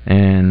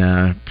 And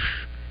a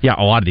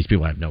lot of these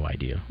people I have no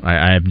idea.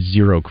 I have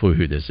zero clue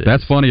who this is.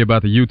 That's funny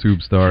about the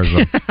YouTube stars.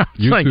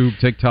 YouTube,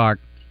 TikTok.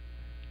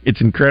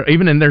 It's incredible.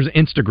 Even there's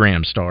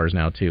Instagram stars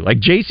now too. Like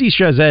JC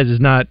Chazez is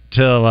not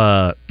till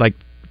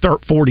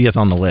 40th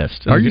on the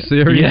list. Are you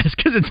serious? Yes,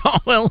 because it's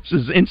all else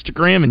is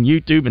Instagram and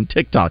YouTube and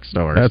TikTok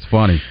stars. That's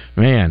funny.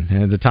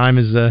 Man, the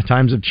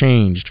times have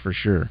changed for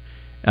sure.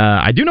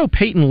 I do know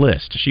Peyton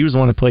List. She was the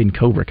one that played in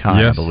Cobra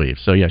Kai, I believe.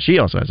 So yeah, she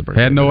also has a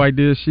birthday. Had no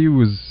idea she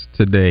was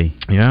today.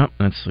 Yeah,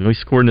 that's at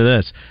least according to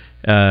this.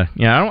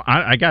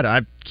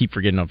 I keep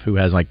forgetting of who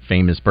has like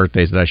famous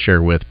birthdays that I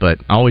share with, but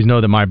I always know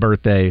that my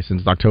birthday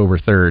since October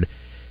 3rd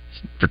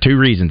for two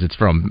reasons. It's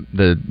from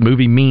the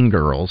movie Mean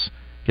Girls,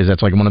 because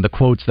that's like one of the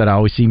quotes that I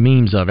always see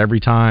memes of every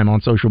time on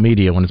social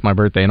media when it's my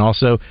birthday, and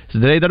also it's the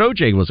day that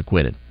OJ was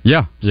acquitted.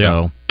 Yeah.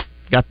 So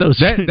got those.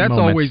 That's moments.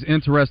 Always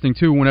interesting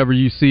too. Whenever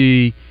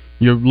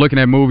you're looking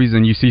at movies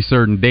and you see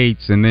certain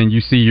dates, and then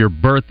you see your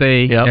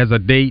birthday as a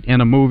date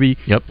in a movie,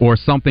 or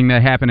something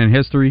that happened in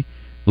history.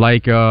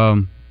 Like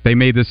they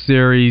made this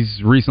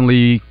series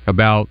recently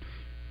about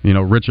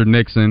Richard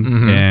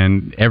Nixon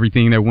and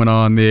everything that went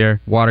on there,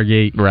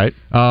 Watergate. Right.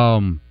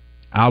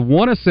 I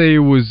want to say it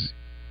was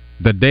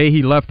the day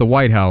he left the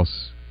White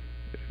House.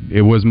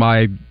 It was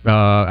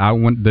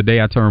the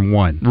day I turned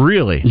 1.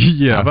 Really?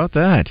 Yeah. How about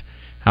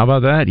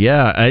that?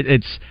 Yeah,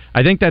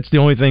 I think that's the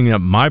only thing that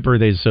my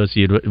birthday is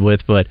associated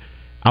with. But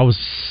I was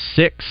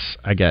 6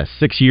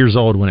 years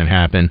old when it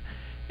happened,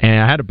 and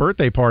I had a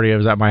birthday party. I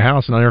was at my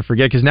house, and I'll never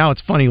forget because now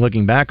it's funny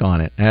looking back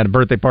on it. I had a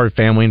birthday party,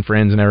 family and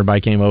friends, and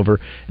everybody came over.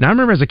 And I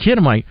remember as a kid,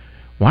 I'm like,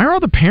 why are all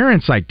the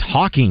parents like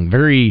talking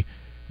very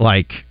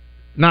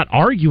not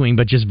arguing,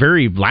 but just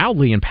very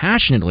loudly and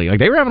passionately? Like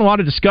they were having a lot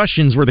of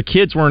discussions where the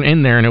kids weren't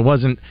in there, and it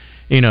wasn't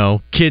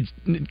kids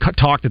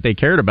talk that they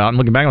cared about. And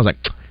looking back, I was like,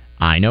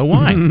 I know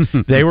why.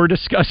 They were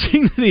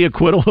discussing the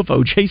acquittal of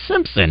O.J.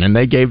 Simpson, and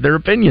they gave their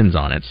opinions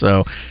on it.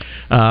 So,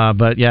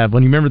 but yeah,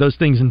 when you remember those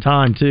things in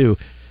time too,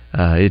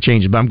 it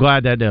changes. But I'm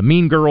glad that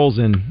Mean Girls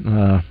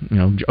and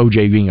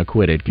O.J. being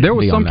acquitted. There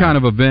was some kind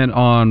of event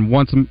on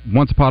Once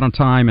Upon a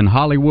Time in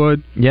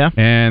Hollywood. Yeah,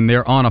 and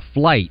they're on a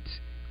flight,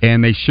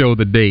 and they show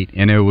the date,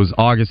 and it was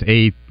August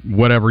 8th,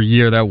 whatever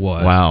year that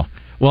was. Wow.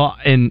 Well,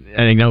 and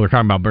I know we're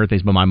talking about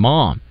birthdays, but my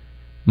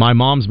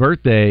mom's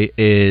birthday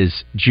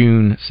is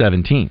June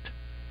 17th,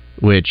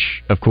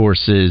 which, of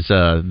course, is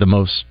the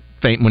most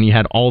famous. When you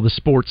had all the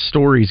sports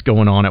stories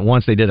going on at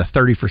once, they did a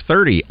 30 for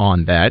 30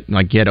 on that.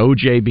 Like, you had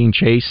O.J. being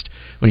chased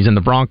when he's in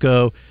the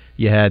Bronco.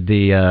 You had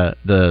the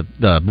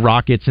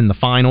Rockets in the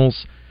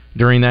finals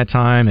during that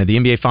time. Had the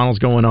NBA finals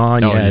going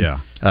on. You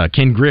had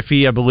Ken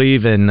Griffey, I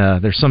believe, and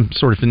there's some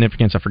sort of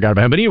significance I forgot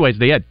about him. But anyways,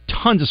 they had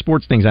tons of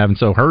sports things happening.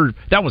 So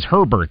that was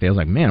her birthday. I was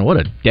like, man, what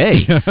a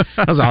day.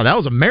 That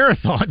was a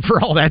marathon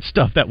for all that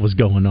stuff that was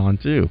going on,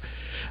 too.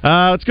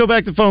 Let's go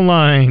back to phone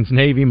lines.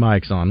 Navy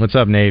Mike's on. What's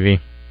up, Navy?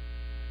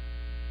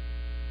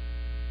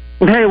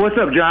 Hey, what's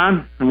up,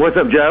 John? And what's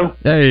up, Joe?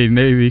 Hey,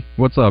 Navy.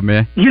 What's up,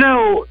 man?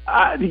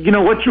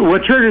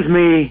 What triggers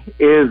me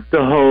is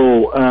the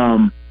whole,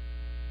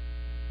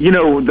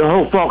 the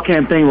whole fall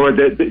camp thing, where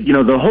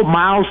the whole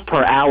miles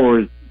per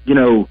hour,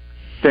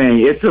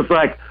 thing. It's just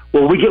like,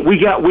 well, we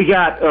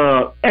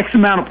got X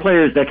amount of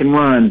players that can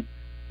run,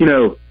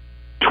 20,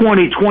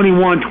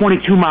 21,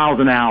 22 miles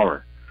an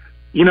hour.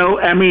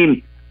 I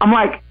mean, I'm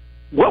like,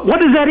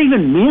 what does that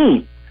even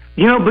mean?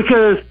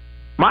 Because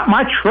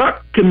my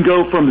truck can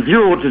go from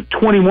 0 to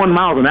 21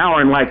 miles an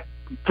hour in like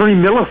 3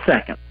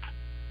 milliseconds.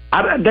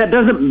 I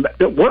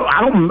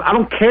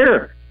don't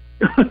care.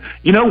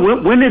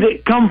 When did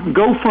it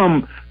go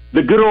from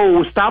the good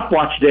old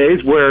stopwatch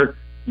days where,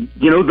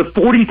 the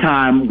 40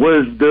 time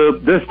was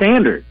the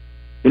standard?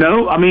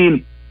 I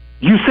mean,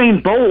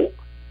 Usain Bolt,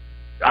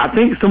 I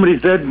think somebody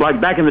said, like,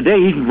 back in the day,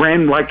 he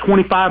ran like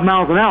 25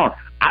 miles an hour.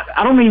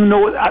 I don't even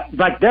know,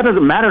 that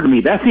doesn't matter to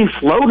me. That seems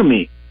slow to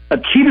me. A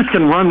cheetah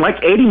can run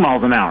like 80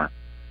 miles an hour.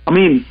 I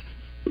mean,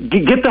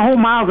 get the whole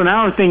miles an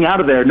hour thing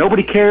out of there.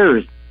 Nobody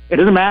cares. It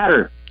doesn't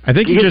matter. I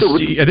think you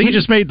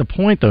just made the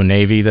point, though,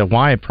 Navy, that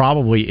why it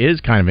probably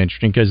is kind of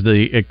interesting, because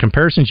the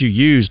comparisons you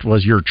used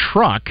was your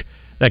truck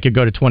that could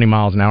go to 20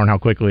 miles an hour and how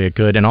quickly it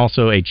could, and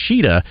also a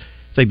cheetah.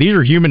 It's like these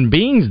are human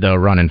beings, though,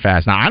 running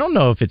fast. Now, I don't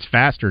know if it's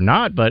fast or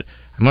not, but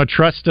I'm going to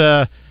trust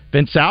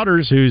Vince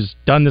Souders, who's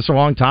done this a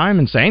long time,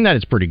 and saying that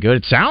it's pretty good.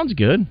 It sounds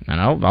good, and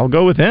I'll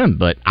go with him.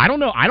 But I don't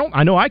know.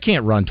 I know I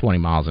can't run 20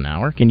 miles an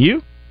hour. Can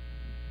you?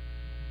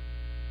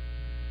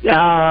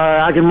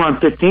 I can run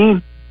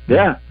 15.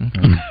 Yeah,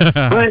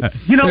 but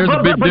there's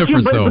a big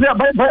difference, though.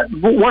 But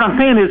what I'm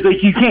saying is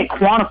that you can't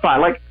quantify.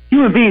 Like,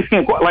 human beings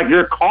can't, like,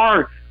 your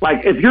car.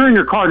 Like, if you're in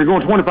your car and you're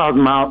going 25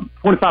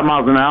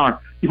 miles an hour,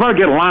 you probably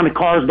get a line of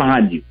cars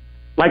behind you.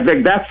 Like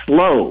that's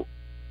slow.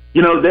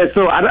 That's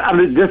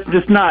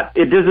just not.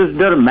 It just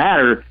doesn't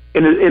matter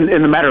in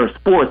the matter of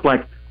sports.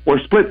 Like, where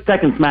split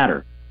seconds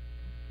matter.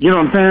 You know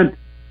what I'm saying?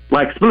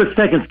 like split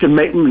seconds can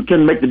make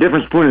the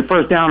difference between a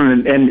first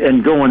down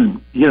and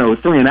going 3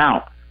 and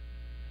out.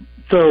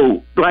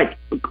 So like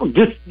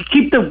just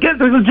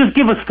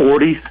give us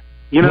 40s.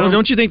 Well,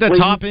 don't you think that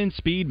top end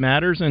speed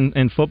matters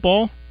in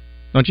football?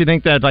 Don't you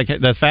think that like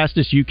the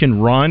fastest you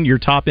can run, your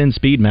top end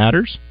speed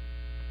matters?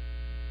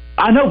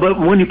 I know, but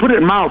when you put it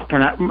in miles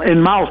per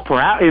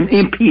hour, in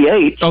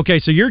mph. Okay,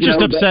 so you're just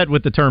upset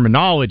with the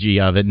terminology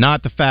of it,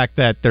 not the fact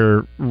that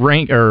they're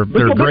grading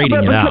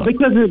it out.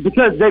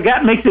 Because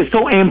that makes it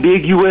so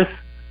ambiguous.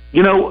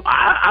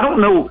 I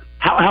don't know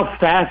how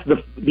fast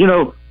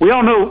we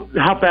all know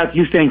how fast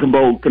Usain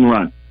Bolt can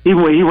run. He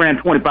ran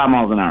 25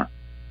 miles an hour,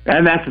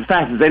 and that's as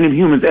fast as any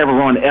humans ever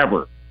run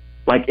ever,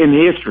 like in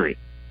history.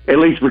 At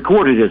least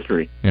recorded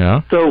history.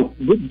 Yeah. So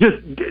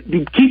just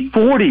keep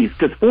 40s,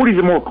 because 40s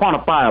are more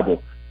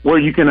quantifiable, where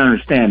you can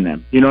understand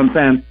them. You know what I'm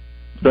saying?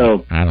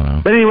 So I don't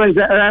know. But anyways,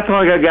 that's all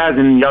I got, guys,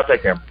 and y'all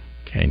take care.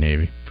 Okay,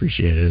 Navy.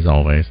 Appreciate it as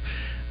always.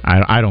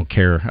 I don't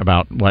care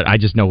about what. I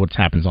just know what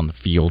happens on the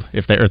field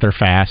if they're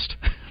fast.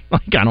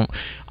 Like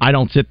I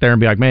don't sit there and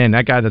be like, man,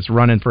 that guy that's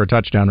running for a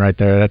touchdown right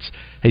there,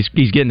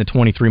 he's getting to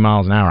 23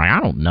 miles an hour.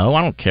 I don't know.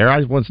 I don't care. I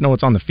just want to know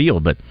what's on the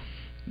field, but.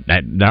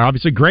 They're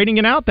obviously grading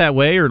it out that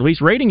way, or at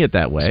least rating it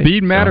that way.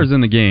 Speed matters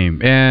in the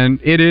game,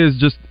 and it is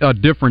just a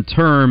different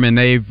term, and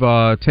they've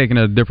taken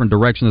a different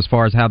direction as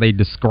far as how they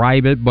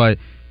describe it, but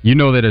you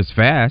know that it's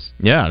fast.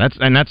 Yeah,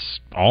 that's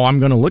all I'm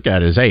going to look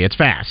at is, hey, it's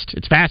fast.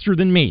 It's faster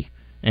than me.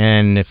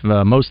 And if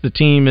most of the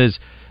team is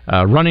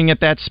running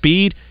at that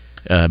speed,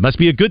 it must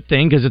be a good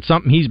thing because it's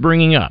something he's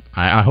bringing up.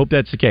 I hope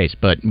that's the case,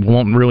 but we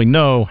won't really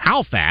know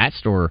how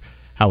fast or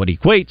how it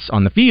equates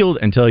on the field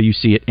until you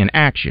see it in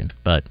action.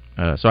 But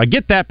so I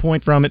get that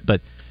point from it,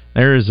 but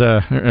there's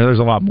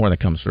a lot more that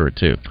comes through it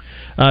too.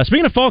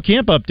 Speaking of fall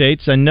camp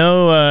updates, I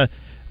know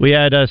we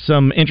had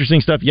some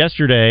interesting stuff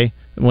yesterday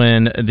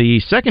when the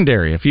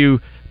secondary, a few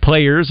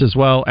players as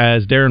well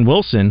as Darren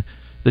Wilson,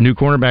 the new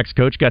cornerbacks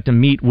coach, got to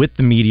meet with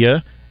the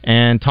media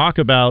and talk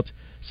about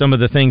some of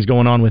the things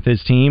going on with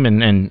his team,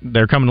 and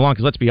they're coming along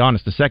because let's be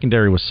honest, the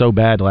secondary was so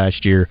bad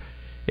last year.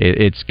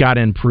 It's got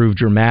to improve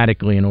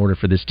dramatically in order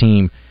for this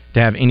team to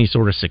have any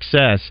sort of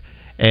success.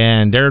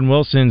 And Darren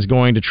Wilson's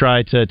going to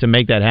try to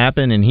make that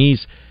happen, and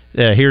he's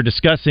here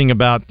discussing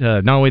about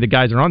not only the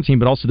guys that are on the team,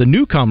 but also the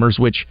newcomers,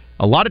 which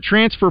a lot of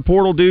transfer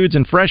portal dudes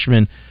and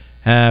freshmen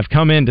have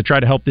come in to try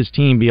to help this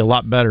team be a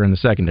lot better in the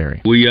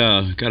secondary. We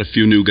got a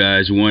few new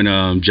guys. One,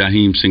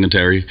 Jaheim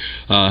Singletary,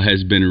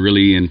 has been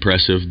really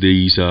impressive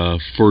these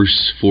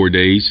first 4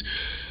 days.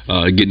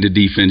 Getting the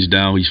defense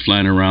down, he's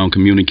flying around,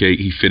 communicate,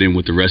 he fit in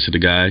with the rest of the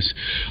guys.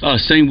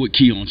 Same with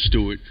Keon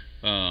Stewart,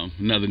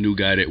 another new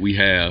guy that we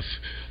have,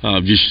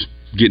 just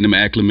getting him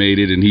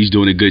acclimated, and he's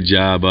doing a good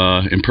job.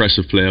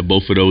 Impressive player,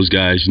 both of those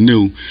guys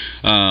new.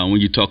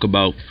 When you talk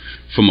about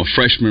from a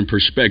freshman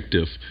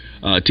perspective,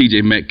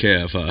 TJ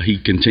Metcalf, he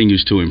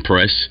continues to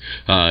impress.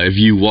 If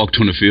you walked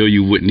on the field,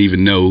 you wouldn't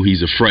even know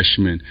he's a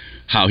freshman,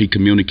 how he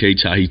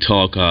communicates, how he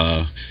talks.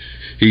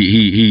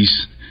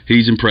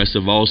 He's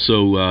impressive.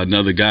 Also,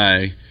 another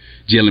guy,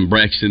 Jalen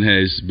Braxton,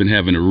 has been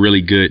having a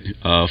really good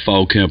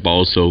fall camp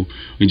also.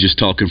 We're just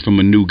talking from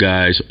a new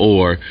guys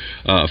or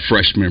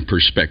freshman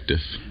perspective.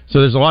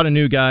 So there's a lot of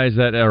new guys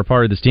that are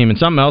part of this team. And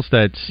something else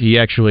that he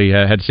actually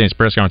had to say in his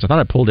press conference, I thought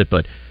I pulled it,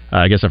 but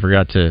I guess I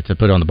forgot to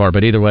put it on the bar.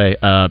 But either way,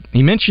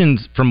 he mentioned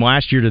from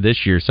last year to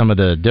this year some of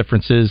the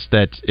differences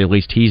that at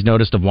least he's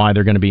noticed of why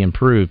they're going to be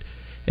improved.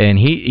 And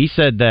he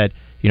said that,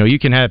 you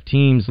can have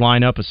teams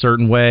line up a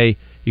certain way.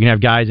 You can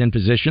have guys in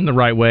position the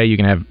right way. You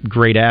can have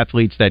great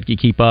athletes that you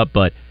keep up.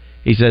 But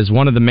he says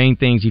one of the main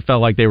things he felt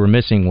like they were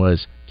missing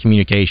was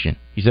communication.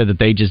 He said that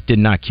they just did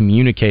not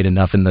communicate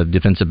enough in the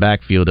defensive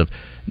backfield of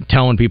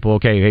telling people,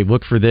 okay, hey,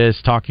 look for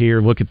this, talk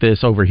here, look at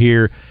this over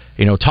here,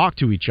 talk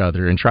to each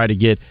other and try to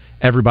get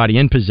everybody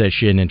in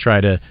position and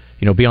try to,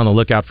 be on the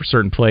lookout for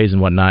certain plays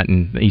and whatnot.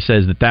 And he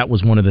says that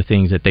was one of the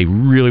things that they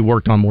really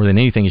worked on more than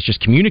anything is just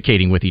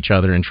communicating with each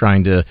other and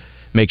trying to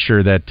make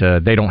sure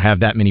that they don't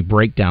have that many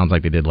breakdowns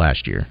like they did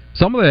last year.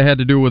 Some of that had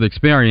to do with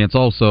experience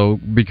also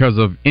because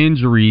of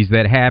injuries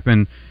that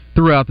happened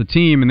throughout the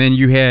team, and then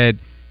you had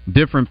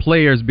different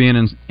players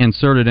being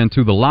inserted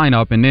into the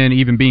lineup and then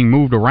even being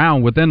moved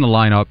around within the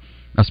lineup,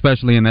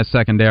 especially in that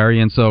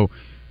secondary. And so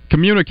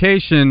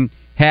communication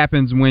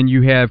happens when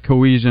you have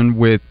cohesion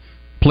with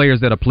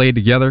players that have played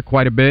together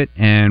quite a bit,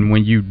 and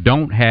when you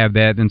don't have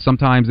that, then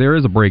sometimes there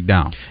is a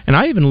breakdown. And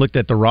I even looked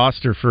at the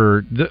roster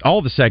for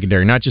all the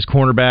secondary, not just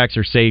cornerbacks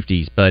or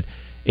safeties, but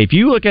if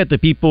you look at the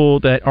people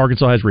that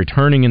Arkansas has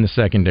returning in the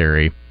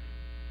secondary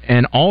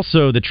and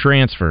also the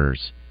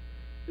transfers,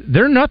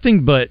 they're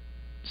nothing but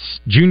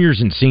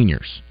juniors and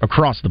seniors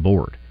across the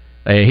board.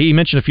 He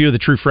mentioned a few of the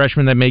true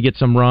freshmen that may get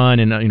some run,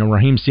 and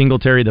Raheem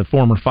Singletary, the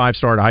former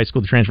 5-star at high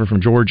school, the transfer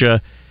from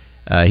Georgia.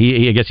 I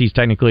guess he's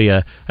technically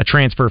a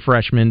transfer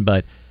freshman,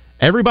 but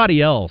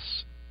everybody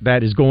else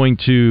that is going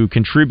to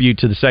contribute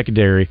to the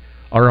secondary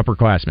are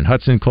upperclassmen.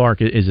 Hudson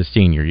Clark is a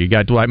senior. You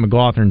got Dwight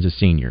McLaughlin's a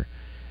senior.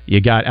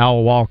 You got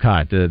Al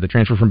Walcott, the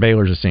transfer from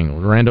Baylor's a senior.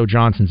 Orlando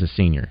Johnson's a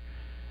senior.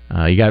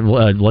 You got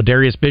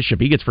Ladarius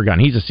Bishop. He gets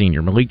forgotten. He's a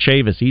senior. Malik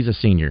Chavis. He's a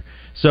senior.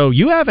 So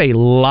you have a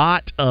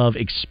lot of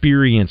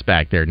experience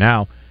back there.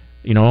 Now,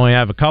 only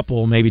have a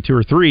couple, maybe 2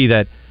 or 3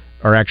 that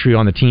are actually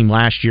on the team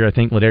last year. I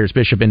think Ladarius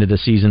Bishop ended the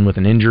season with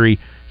an injury,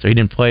 so he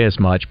didn't play as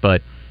much.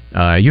 But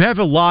you have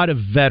a lot of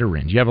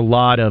veterans. You have a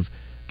lot of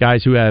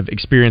guys who have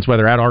experience,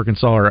 whether at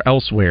Arkansas or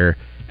elsewhere.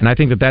 And I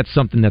think that that's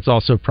something that's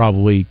also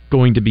probably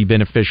going to be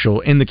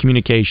beneficial in the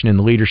communication and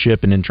the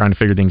leadership and in trying to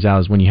figure things out,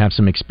 is when you have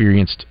some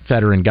experienced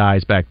veteran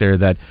guys back there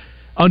that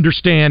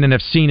understand and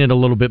have seen it a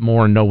little bit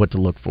more and know what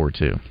to look forward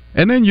to.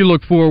 And then you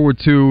look forward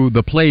to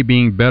the play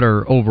being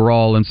better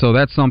overall, and so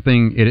that's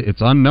something,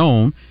 it's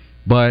unknown,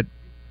 but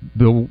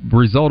the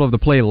result of the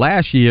play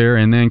last year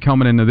and then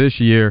coming into this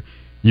year,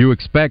 you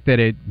expect that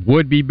it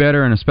would be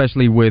better, and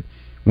especially with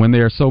when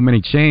there are so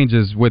many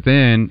changes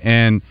within,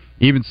 and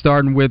even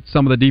starting with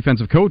some of the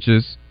defensive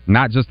coaches,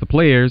 not just the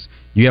players,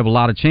 you have a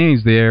lot of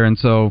change there, and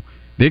so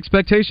the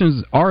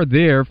expectations are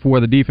there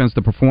for the defense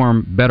to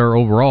perform better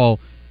overall,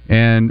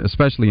 and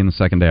especially in the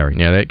secondary.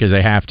 Yeah, because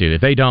they have to. If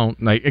they don't,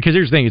 because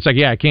here's the thing, it's like,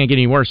 it can't get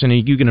any worse,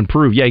 and you can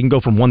improve. Yeah, you can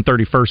go from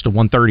 131st to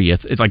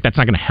 130th. It's like, that's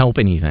not going to help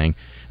anything.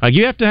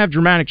 You have to have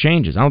dramatic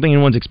changes. I don't think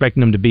anyone's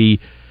expecting them to be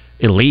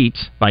elite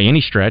by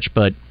any stretch,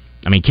 but,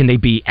 can they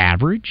be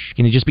average?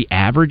 Can they just be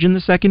average in the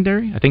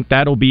secondary? I think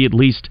that'll be at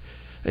least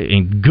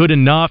good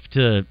enough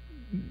to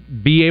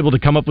be able to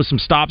come up with some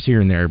stops here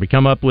and there,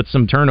 come up with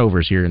some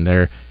turnovers here and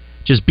there.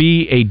 Just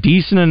be a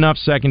decent enough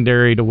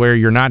secondary to where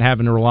you're not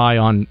having to rely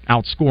on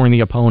outscoring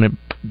the opponent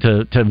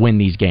to win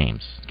these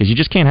games. Because you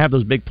just can't have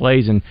those big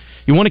plays, and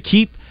you want to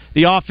keep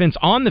the offense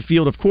on the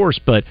field, of course,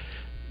 but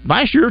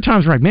last year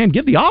times were like, man,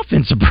 give the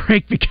offense a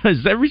break,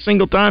 because every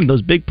single time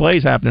those big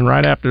plays happening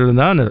right after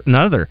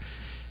another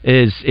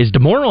is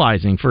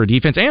demoralizing for a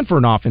defense and for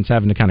an offense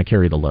having to kind of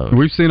carry the load.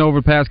 We've seen over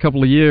the past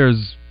couple of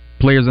years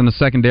players in the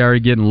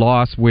secondary getting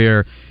lost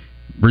where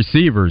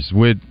receivers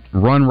would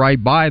run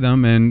right by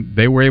them and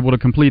they were able to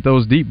complete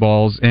those deep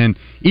balls. And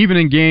even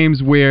in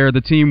games where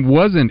the team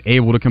wasn't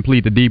able to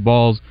complete the deep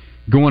balls,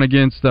 going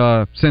against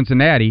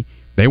Cincinnati,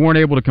 they weren't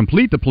able to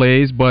complete the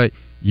plays, but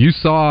you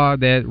saw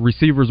that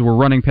receivers were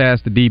running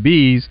past the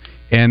DBs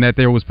and that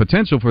there was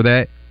potential for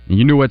that. And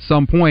you knew at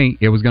some point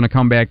it was going to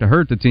come back to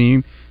hurt the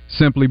team,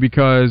 simply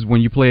because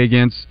when you play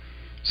against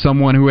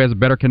someone who has a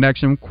better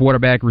connection,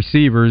 quarterback,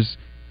 receivers,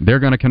 they're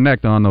going to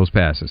connect on those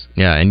passes.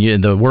 Yeah,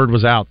 and the word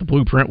was out. The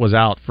blueprint was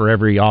out for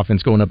every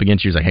offense going up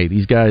against you. It's like, hey,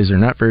 these guys are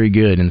not very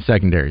good in the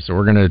secondary, so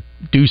we're going to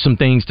do some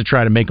things to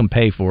try to make them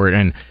pay for it.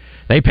 And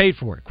they paid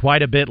for it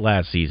quite a bit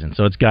last season,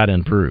 so it's got to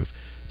improve.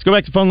 Let's go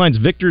back to phone lines.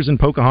 Victor's in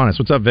Pocahontas.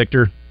 What's up,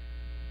 Victor?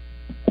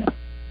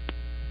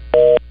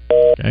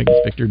 I guess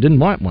Victor didn't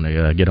want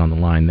to get on the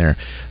line there.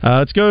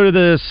 Let's go to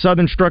the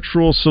Southern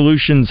Structural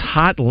Solutions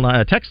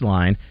text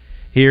line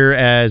here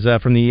as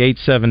from the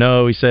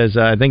 870. He says,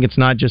 I think it's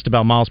not just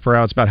about miles per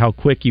hour. It's about how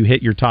quick you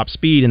hit your top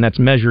speed, and that's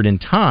measured in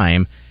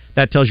time.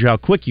 That tells you how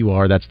quick you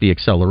are. That's the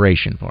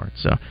acceleration part.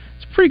 So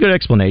it's a pretty good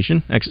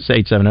explanation.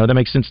 870. That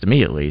makes sense to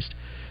me, at least,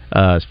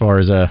 as far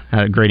as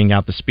grading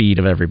out the speed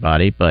of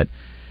everybody. But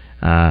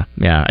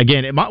yeah,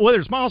 again, whether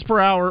it's miles per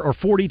hour or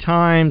 40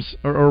 times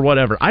or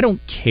whatever, I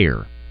don't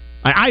care.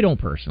 I don't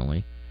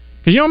personally.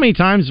 Because you know how many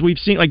times we've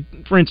seen, like,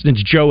 for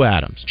instance, Joe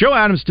Adams. Joe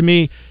Adams, to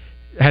me,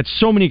 had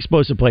so many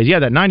explosive plays. He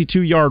had that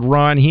 92-yard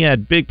run. He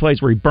had big plays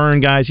where he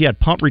burned guys. He had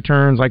punt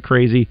returns like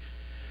crazy. You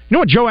know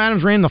what Joe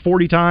Adams ran the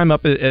 40 time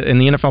up in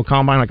the NFL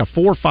Combine? Like a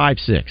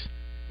 4.56.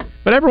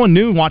 But everyone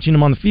knew watching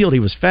him on the field he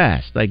was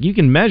fast. Like, you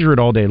can measure it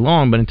all day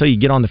long, but until you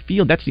get on the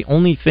field, that's the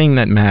only thing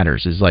that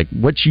matters, is like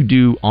what you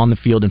do on the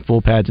field in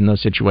full pads in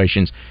those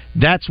situations.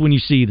 That's when you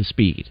see the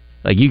speed.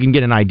 Like, you can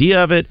get an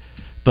idea of it,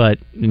 but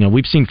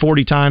we've seen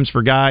 40 times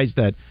for guys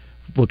that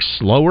look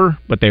slower,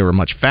 but they were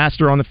much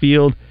faster on the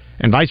field,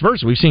 and vice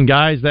versa. We've seen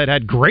guys that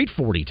had great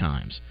 40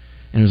 times.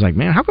 And it was like,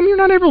 man, how come you're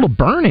not able to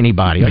burn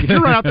anybody? Like, if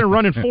you're out there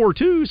running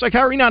 4.2, it's like, how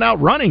are you not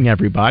outrunning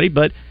everybody?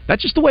 But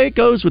that's just the way it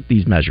goes with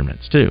these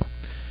measurements, too.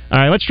 All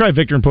right, let's try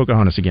Victor in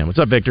Pocahontas again. What's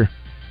up, Victor?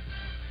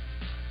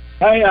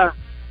 Hey, I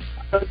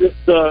don't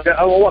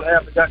know what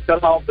happened, got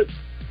cut off, but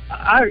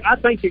I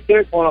think you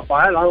can't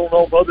quantify it. I don't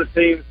know if other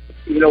teams,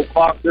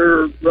 clock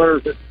their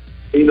runners at,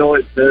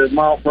 it's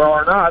mile per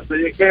hour or not, but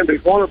it can be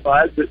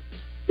quantified. But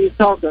he's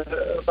talking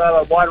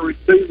about a wide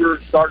receiver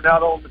starting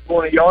out on the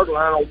 20-yard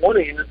line on one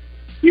end.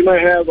 You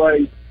may have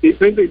a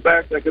defensive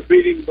back that could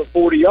beat him for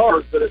 40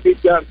 yards, but if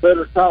he's got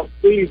better top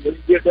speed, when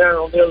you get down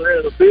on the other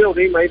end of the field,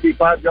 he may be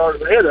 5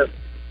 yards ahead of him.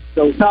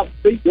 So top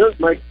speed does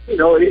make, it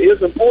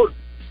is important.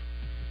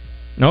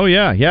 Oh,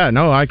 yeah.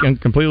 No, I can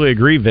completely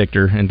agree,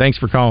 Victor, and thanks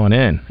for calling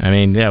in. I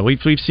mean, yeah, we've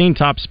seen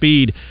top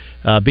speed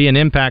be an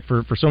impact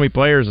for so many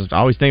players. I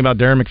always think about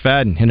Darren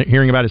McFadden,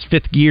 hearing about his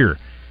fifth gear.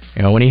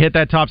 When he hit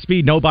that top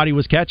speed, nobody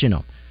was catching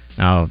him.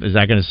 Now, is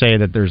that going to say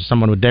that there's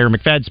someone with Darren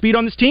McFadden's speed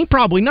on this team?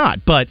 Probably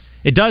not, but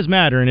it does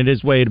matter, and it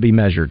is way to be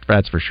measured,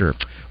 that's for sure.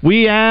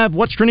 We have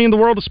What's Trending in the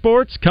World of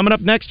Sports coming up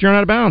next. You're on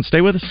Out of Bounds.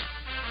 Stay with us.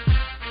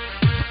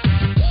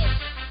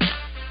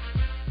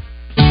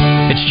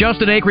 It's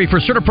Justin Acree for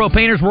CertaPro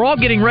Painters. We're all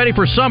getting ready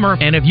for summer,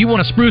 and if you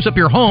want to spruce up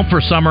your home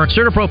for summer,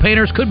 CertaPro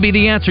Painters could be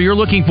the answer you're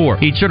looking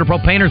for. Each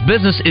CertaPro Painters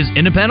business is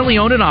independently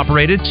owned and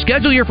operated.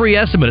 Schedule your free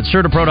estimate at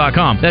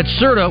CertaPro.com. That's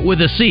Certa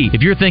with a C.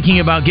 If you're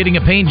thinking about getting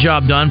a paint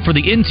job done for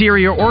the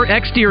interior or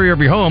exterior of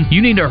your home,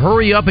 you need to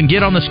hurry up and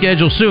get on the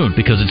schedule soon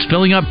because it's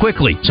filling up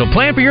quickly. So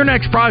plan for your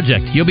next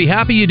project. You'll be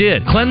happy you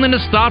did.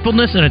 Cleanliness,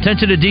 thoughtfulness, and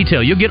attention to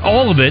detail. You'll get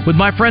all of it with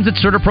my friends at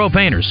CertaPro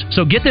Painters.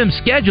 So get them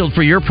scheduled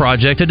for your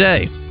project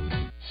today.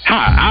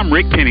 Hi, I'm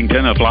Rick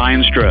Pennington of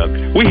Lions Drug.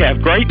 We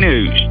have great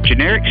news.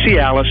 Generic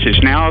Cialis is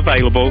now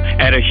available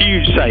at a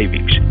huge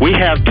savings. We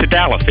have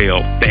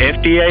Tadalafil, the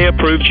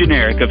FDA-approved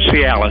generic of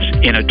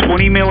Cialis, in a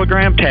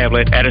 20-milligram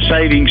tablet at a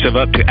savings of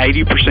up to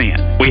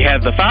 80%. We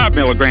have the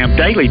 5-milligram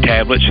daily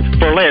tablets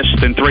for less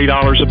than $3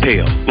 a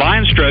pill.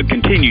 Lions Drug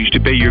continues to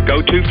be your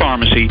go-to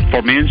pharmacy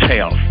for men's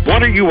health.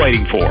 What are you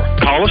waiting for?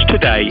 Call us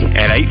today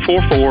at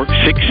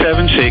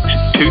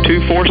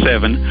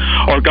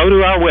 844-676-2247 or go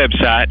to our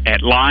website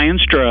at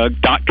lionsdrug.com.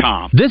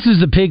 This is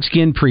the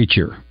Pigskin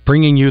Preacher,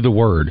 bringing you the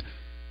word.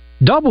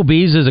 Double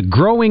B's is a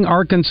growing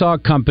Arkansas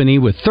company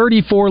with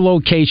 34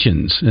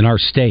 locations in our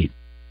state.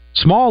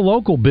 Small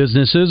local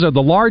businesses are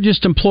the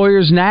largest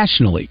employers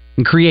nationally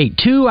and create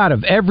 2 out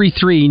of every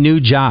 3 new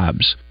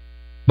jobs.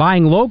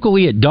 Buying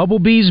locally at Double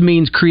B's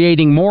means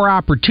creating more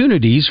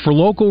opportunities for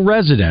local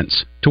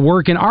residents to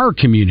work in our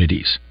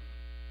communities.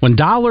 When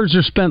dollars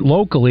are spent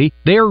locally,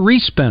 they are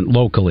respent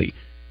locally,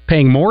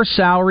 paying more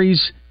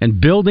salaries and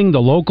building the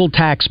local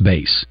tax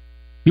base.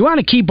 You want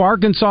to keep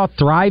Arkansas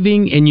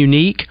thriving and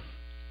unique?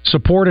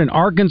 Support an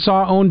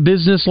Arkansas-owned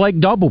business like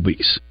Double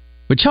B's,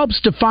 which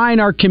helps define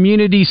our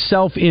community's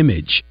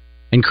self-image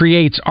and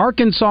creates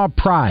Arkansas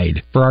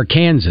pride for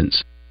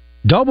Arkansans.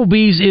 Double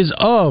B's is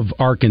of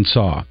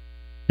Arkansas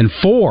and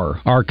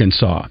for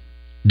Arkansas.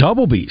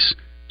 Double B's.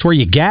 It's where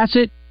you gas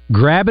it,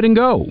 grab it, and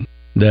go.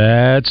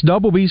 That's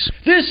Double B's.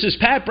 This is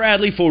Pat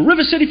Bradley for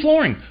River City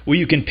Flooring, where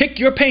you can pick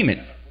your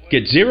payment.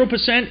 Get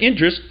 0%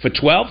 interest for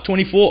 12,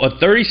 24, or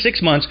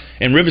 36 months,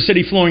 and River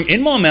City Flooring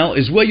in Maumelle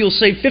is where you'll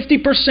save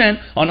 50%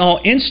 on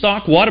all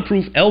in-stock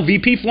waterproof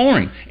LVP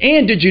flooring.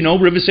 And did you know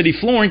River City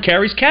Flooring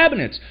carries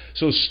cabinets?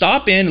 So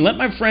stop in and let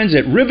my friends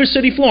at River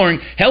City Flooring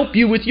help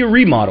you with your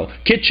remodel.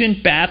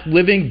 Kitchen, bath,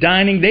 living,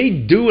 dining, they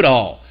do it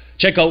all.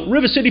 Check out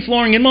River City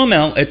Flooring in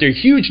Maumelle at their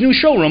huge new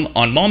showroom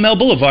on Maumelle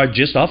Boulevard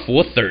just off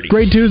 430.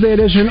 Great Tuesday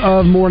edition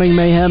of Morning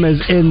Mayhem is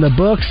in the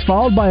books,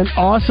 followed by an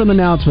awesome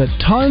announcement.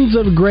 Tons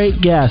of great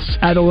guests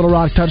at the Little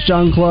Rock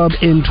Touchdown Club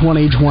in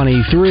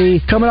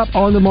 2023. Coming up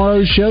on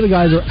tomorrow's show, the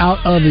guys are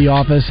out of the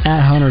office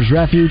at Hunter's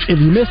Refuge. If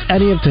you missed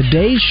any of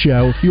today's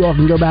show, you all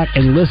can go back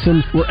and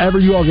listen wherever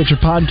you all get your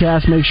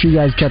podcast. Make sure you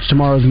guys catch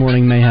tomorrow's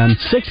Morning Mayhem,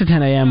 6 to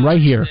 10 a.m.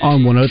 right here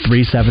on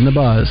 103.7 The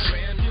Buzz.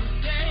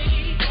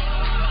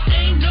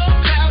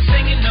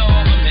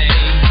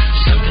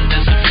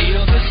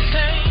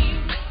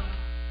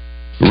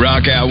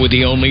 Rock out with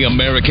the only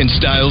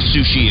American-style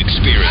sushi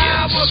experience.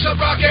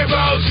 Rock and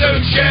roll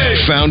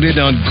sushi. Founded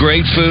on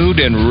great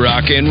food and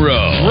rock and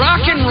roll.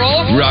 Rock and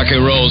roll? Rock and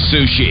roll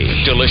sushi.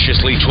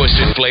 Deliciously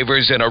twisted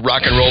flavors and a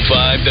rock and roll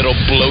vibe that'll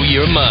blow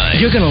your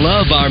mind. You're going to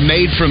love our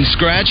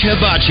made-from-scratch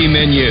hibachi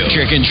menu.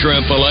 Chicken,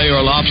 shrimp, filet,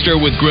 or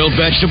lobster with grilled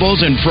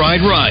vegetables and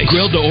fried rice.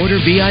 Grilled to order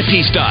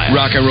VIP style.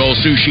 Rock and roll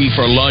sushi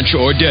for lunch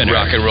or dinner.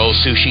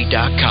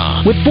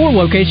 rockandrollsushi.com. With 4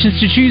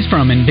 locations to choose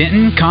from in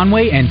Benton,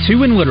 Conway, and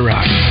 2 in Little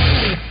Rock.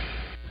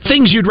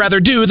 Things you'd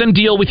rather do than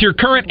deal with your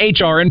current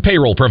HR and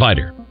payroll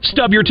provider.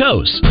 Stub your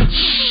toes.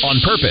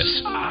 On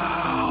purpose.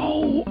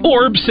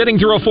 Or sitting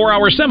through a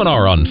 4-hour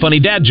seminar on funny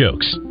dad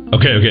jokes.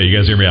 Okay, you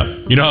guys hear me out.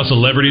 You know how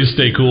celebrities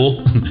stay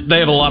cool? They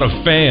have a lot of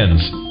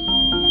fans.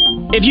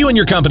 If you and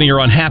your company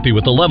are unhappy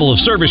with the level of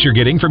service you're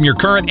getting from your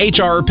current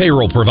HR or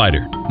payroll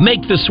provider,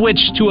 make the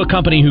switch to a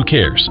company who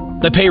cares.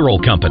 The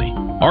Payroll Company.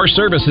 Our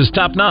service is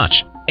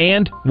top-notch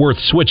and worth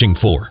switching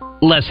for.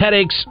 Less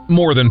headaches,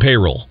 more than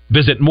payroll.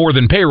 Visit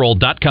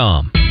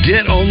morethanpayroll.com.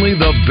 Get only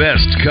the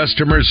best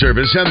customer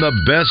service and the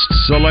best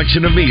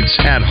selection of meats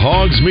at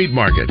Hogs Meat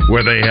Market,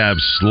 where they have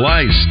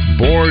sliced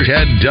boar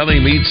head deli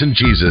meats and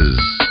cheeses.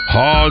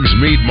 Hogs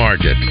Meat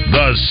Market,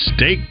 the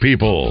steak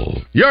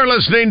people. You're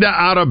listening to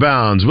Out of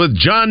Bounds with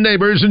John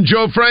Neighbors and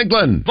Joe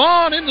Franklin.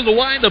 Vaughn into the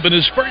windup in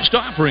his first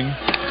offering.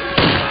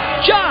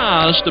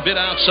 Just a bit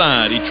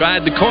outside. He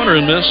tried the corner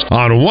and missed.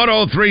 On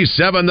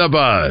 103.7 The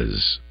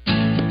Buzz.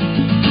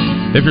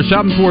 If you're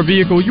shopping for a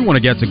vehicle, you want to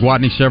get to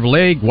Gwatney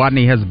Chevrolet.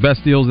 Gwatney has the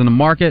best deals in the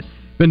market.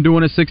 Been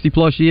doing it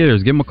 60-plus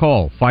years. Give them a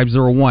call,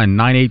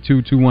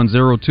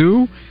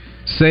 501-982-2102.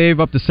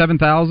 Save up to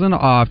 $7,000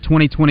 off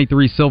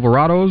 2023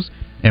 Silverados,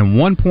 and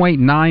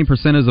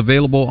 1.9% is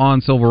available on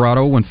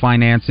Silverado when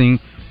financing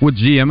with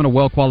GM and a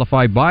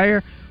well-qualified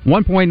buyer.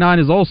 1.9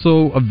 is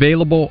also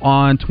available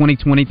on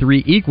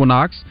 2023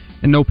 Equinox,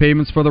 and no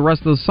payments for the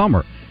rest of the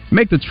summer.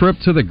 Make the trip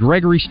to the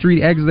Gregory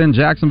Street exit in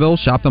Jacksonville.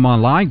 Shop them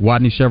online,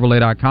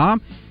 GwatneyChevrolet.com.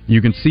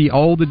 You can see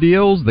all the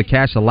deals, the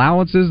cash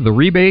allowances, the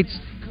rebates,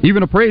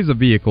 even appraise a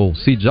vehicle.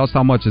 See just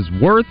how much it's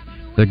worth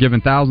They're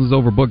giving thousands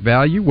over book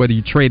value, whether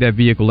you trade that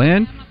vehicle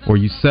in or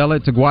you sell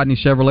it to Gwatney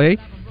Chevrolet.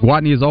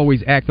 Gwatney is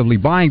always actively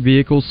buying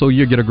vehicles, so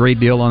you'll get a great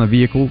deal on a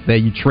vehicle that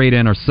you trade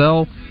in or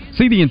sell.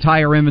 See the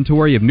entire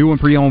inventory of new and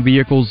pre-owned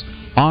vehicles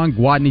on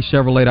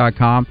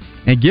GwatneyChevrolet.com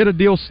and get a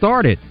deal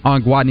started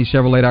on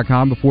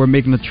GwatneyChevrolet.com before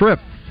making the trip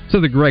to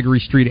the Gregory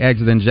Street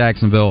exit in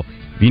Jacksonville.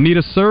 If you need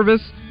a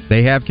service,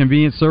 they have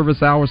convenient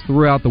service hours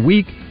throughout the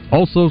week.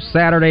 Also,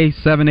 Saturday,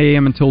 7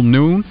 a.m. until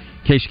noon.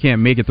 In case you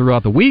can't make it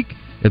throughout the week,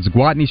 it's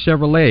Gwatney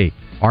Chevrolet,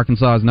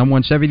 Arkansas's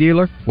 #1 Chevy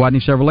dealer.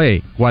 Gwatney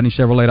Chevrolet,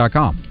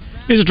 GwatneyChevrolet.com.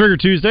 It's a Trigger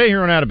Tuesday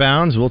here on Out of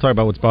Bounds. We'll talk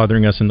about what's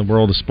bothering us in the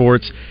world of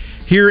sports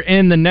here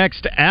in the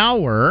next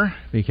hour,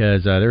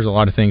 because there's a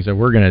lot of things that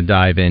we're going to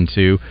dive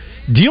into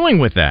dealing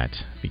with that,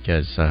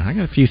 because I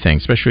got a few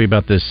things, especially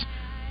about this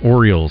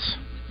Orioles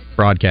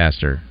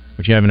broadcaster.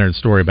 If you haven't heard the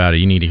story about it,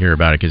 you need to hear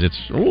about it, because it's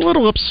a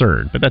little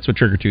absurd, but that's what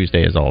Trigger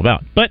Tuesday is all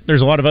about. But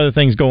there's a lot of other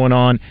things going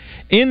on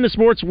in the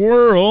sports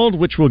world,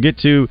 which we'll get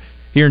to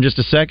here in just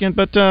a second.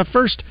 But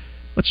first,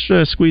 let's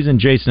squeeze in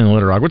Jason in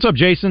Little Rock. What's up,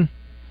 Jason?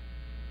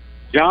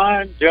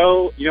 John,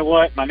 Joe, you know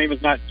what? My name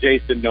is not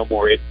Jason no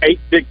more. It's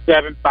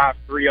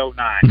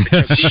 867-5309.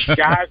 Because these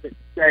guys that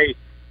say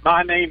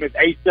my name is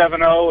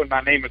 870 and my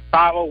name is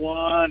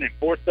 501 and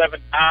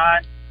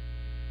 479,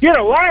 get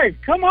a life.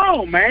 Come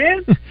on,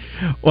 man.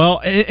 Well,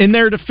 in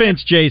their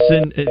defense,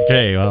 Jason,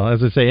 okay, well,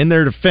 as I say, in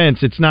their defense,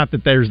 it's not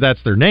that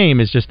that's their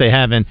name. It's just they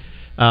haven't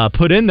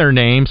put in their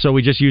name, so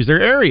we just use their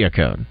area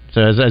code.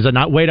 So as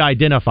a way to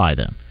identify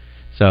them.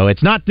 So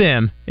it's not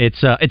them.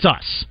 It's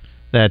us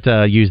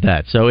that use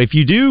that. So if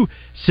you do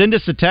send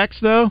us a text,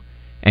 though,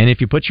 and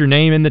if you put your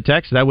name in the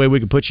text, that way we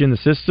can put you in the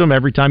system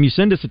every time you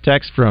send us a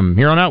text from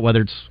here on out,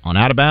 whether it's on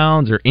Out of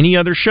Bounds or any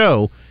other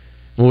show,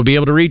 we'll be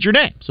able to read your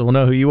name, so we'll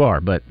know who you are.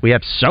 But we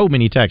have so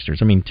many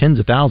texters. I mean, tens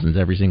of thousands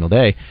every single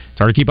day. It's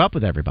hard to keep up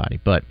with everybody.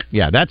 But,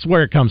 yeah, that's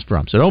where it comes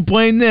from. So don't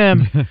blame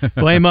them.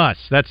 Blame us.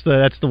 That's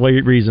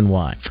the reason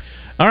why.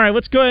 All right,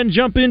 let's go ahead and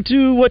jump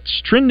into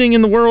what's trending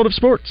in the world of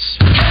sports.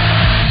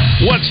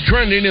 What's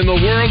trending in the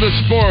world of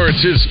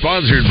sports is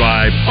sponsored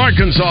by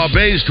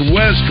Arkansas-based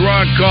West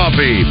Rock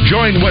Coffee.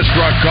 Join West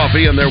Rock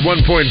Coffee and their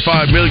 1.5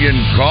 million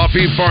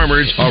coffee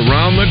farmers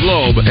around the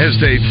globe as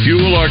they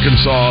fuel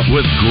Arkansas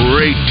with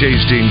great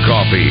tasting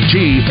coffee,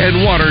 tea,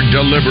 and water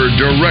delivered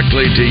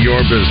directly to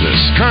your business.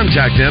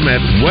 Contact them at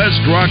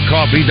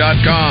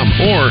westrockcoffee.com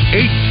or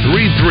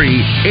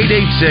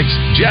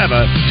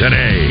 833-886-JAVA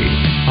today.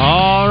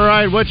 All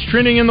right, what's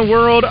trending in the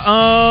world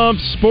of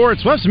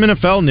sports? Well, some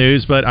NFL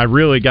news, but I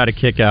really got a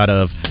kick out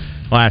of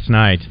last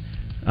night.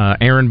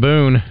 Aaron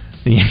Boone,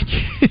 the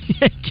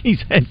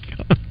Yankees head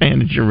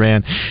manager,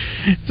 man.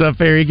 It's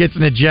unfair. He gets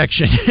an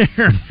ejection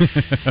here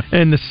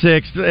in the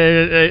sixth.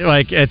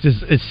 It's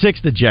his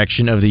sixth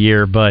ejection of the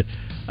year, but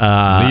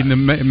leading the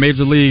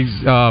major leagues.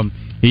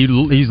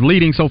 He's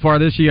leading so far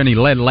this year, and he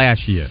led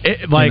last year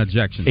in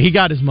ejections. He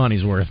got his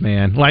money's worth,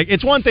 man. Like,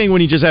 it's one thing when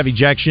you just have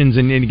ejections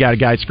and you got a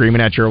guy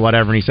screaming at you or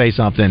whatever, and he says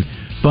something,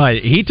 but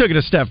he took it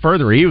a step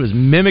further. He was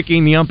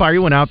mimicking the umpire. He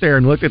went out there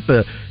and looked at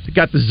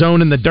got the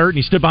zone in the dirt, and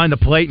he stood behind the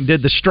plate and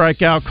did the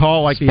strikeout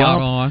call like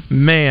Spot on.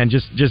 Man,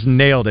 just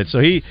nailed it. So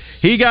he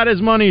got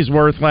his money's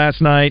worth last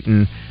night,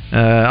 and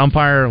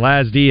umpire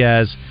Laz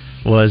Diaz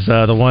was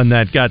the one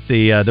that got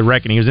the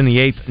reckoning. He was in the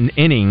eighth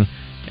inning.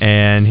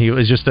 And he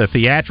was just a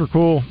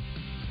theatrical,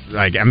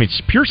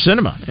 it's pure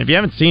cinema. If you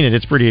haven't seen it,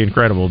 it's pretty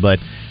incredible. But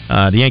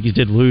the Yankees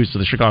did lose to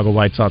the Chicago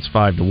White Sox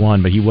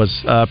 5-1. But he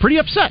was pretty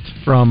upset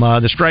from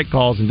the strike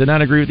calls and did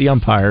not agree with the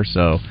umpire.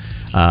 So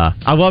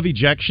I love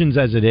ejections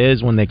as it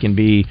is when they can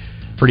be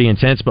pretty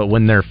intense. But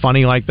when they're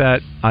funny like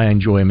that, I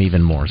enjoy them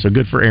even more. So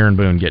good for Aaron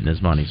Boone getting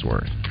his money's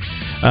worth.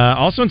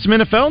 Also in some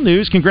NFL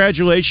news,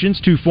 congratulations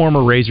to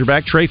former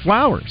Razorback Trey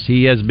Flowers.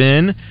 He has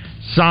been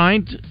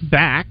signed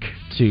back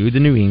to the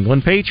New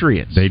England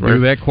Patriots. They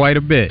do that quite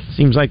a bit.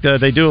 Seems like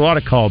they do a lot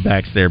of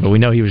callbacks there, but we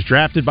know he was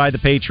drafted by the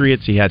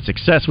Patriots. He had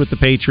success with the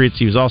Patriots.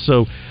 He was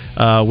also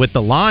with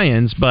the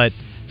Lions, but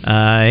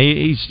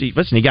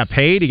he got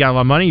paid. He got a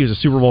lot of money. He was a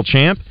Super Bowl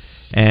champ,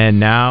 and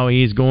now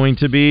he's going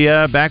to be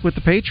back with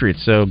the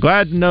Patriots. So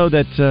glad to know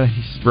that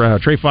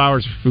Trey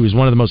Flowers, who is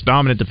one of the most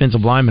dominant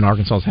defensive linemen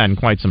Arkansas has had in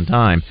quite some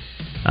time,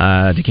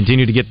 to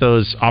continue to get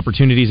those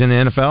opportunities in the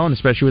NFL, and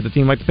especially with a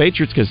team like the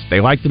Patriots, because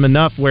they liked him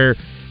enough where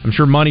I'm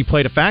sure money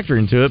played a factor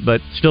into it, but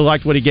still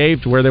liked what he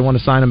gave to where they want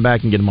to sign him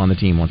back and get him on the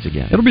team once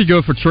again. It'll be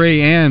good for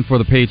Trey and for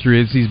the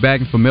Patriots. He's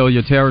back in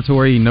familiar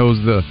territory. He knows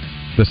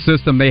the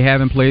system they have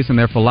in place and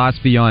their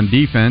philosophy on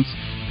defense.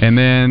 And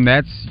then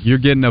you're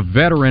getting a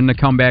veteran to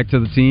come back to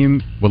the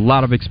team with a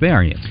lot of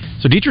experience.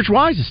 So Dietrich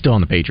Wise is still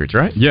on the Patriots,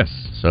 right? Yes.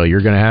 So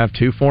you're going to have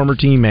two former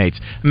teammates.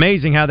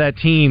 Amazing how that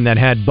team that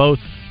had both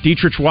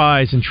Dietrich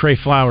Wise and Trey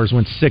Flowers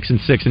went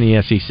 6-6 in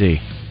the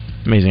SEC.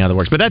 Amazing how that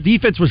works. But that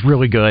defense was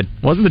really good.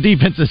 It wasn't the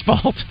defense's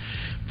fault.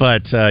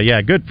 But,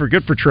 good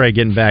for Trey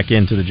getting back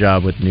into the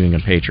job with the New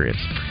England Patriots.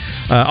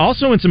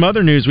 Also in some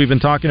other news, we've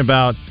been talking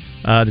about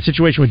the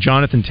situation with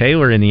Jonathan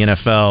Taylor in the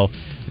NFL.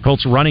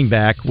 Colts running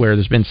back, where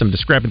there's been some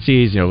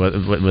discrepancies, whether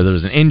it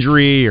was an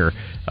injury or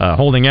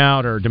holding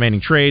out or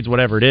demanding trades,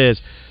 whatever it is.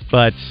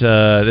 But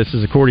this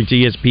is according to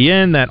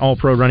ESPN that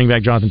All-Pro running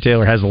back Jonathan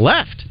Taylor has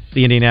left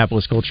the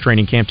Indianapolis Colts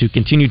training camp to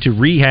continue to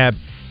rehab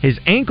his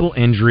ankle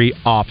injury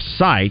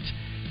off-site.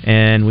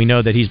 And we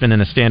know that he's been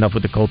in a standoff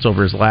with the Colts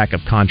over his lack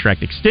of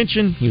contract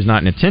extension. He was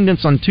not in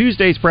attendance on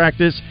Tuesday's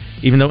practice,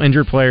 even though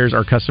injured players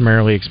are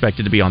customarily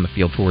expected to be on the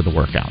field for the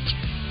workouts.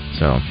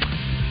 So,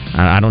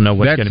 I don't know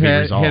what's going to be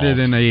resolved. That's headed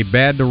in a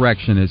bad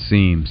direction, it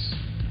seems.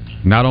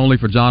 Not only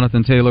for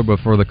Jonathan Taylor, but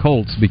for the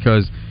Colts,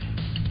 because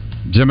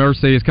Jim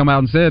Irsay has come out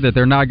and said that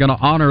they're not going to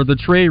honor the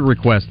trade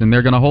request, and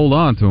they're going to hold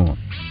on to him.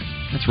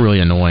 That's really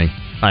annoying.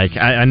 Like,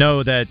 I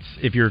know that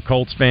if you're a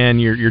Colts fan,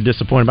 you're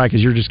disappointed by it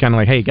because you're just kind of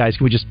like, hey, guys,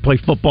 can we just play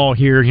football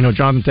here?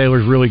 Jonathan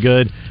Taylor's really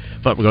good.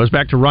 But it goes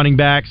back to running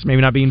backs,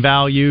 maybe not being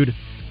valued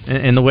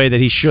in the way that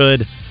he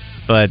should.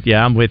 But,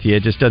 yeah, I'm with you.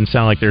 It just doesn't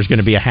sound like there's going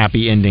to be a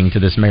happy ending to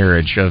this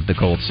marriage of the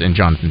Colts and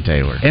Jonathan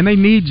Taylor. And they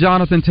need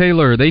Jonathan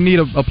Taylor. They need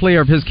a player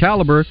of his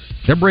caliber.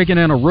 They're breaking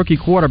in a rookie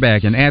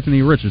quarterback in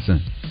Anthony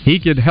Richardson. He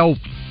could help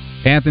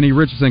Anthony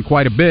Richardson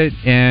quite a bit,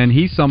 and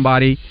he's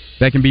somebody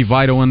that can be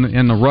vital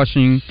in the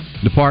rushing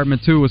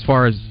department, too, as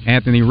far as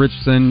Anthony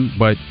Richardson.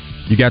 But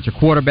you got your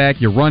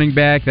quarterback, your running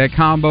back, that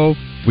combo.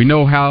 We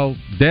know how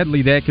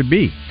deadly that could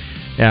be.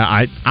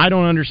 Yeah, I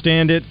don't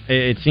understand it.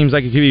 It seems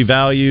like it could be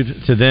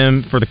valued to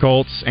them for the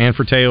Colts and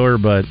for Taylor,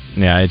 but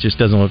yeah, it just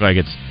doesn't look like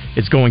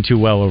it's going too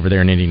well over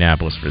there in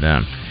Indianapolis for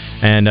them.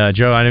 And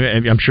Joe,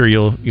 I'm sure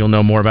you'll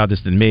know more about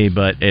this than me,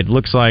 but it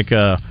looks like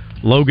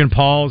Logan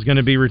Paul is going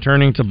to be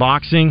returning to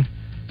boxing.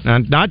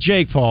 Not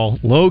Jake Paul,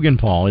 Logan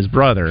Paul, his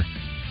brother.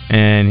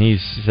 And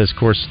he's, of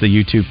course, the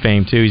YouTube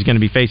fame, too. He's going to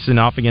be facing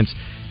off against,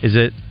 is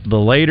it the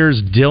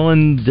Laters'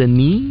 Dylan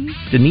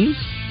Dennis?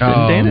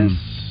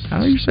 How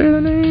do you say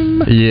the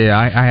name? Yeah,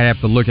 I have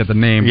to look at the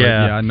name, but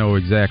yeah, I know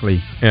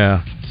exactly.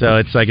 Yeah, so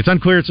it's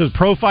unclear. It's a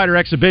pro fighter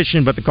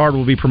exhibition, but the card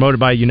will be promoted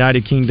by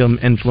United Kingdom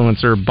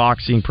influencer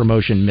boxing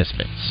promotion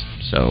Misfits.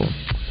 So,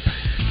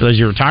 as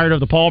you're tired of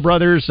the Paul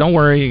brothers, don't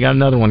worry, you got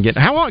another one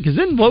getting. How long? Because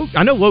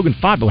I know Logan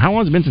fought, but how long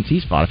has it been since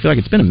he's fought? I feel like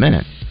it's been a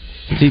minute.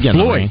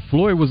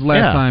 Floyd was the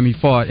last time he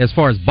fought as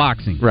far as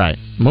boxing. Right.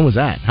 When was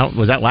that?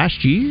 Was that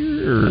last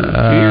year? Or 2 years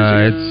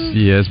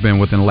ago? It's been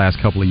within the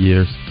last couple of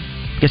years.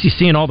 I guess he's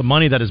seeing all the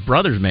money that his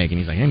brother's making.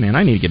 He's like, hey, man,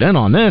 I need to get in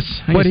on this.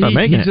 But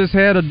he just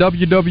had a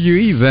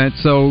WWE event,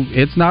 so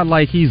it's not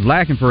like he's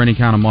lacking for any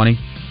kind of money.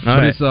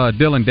 But it's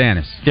Dylan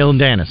Dennis. Dylan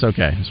Dennis,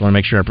 okay. Just want to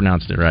make sure I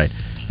pronounced it right.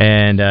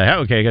 And,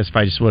 okay, I guess if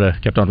I just would have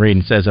kept on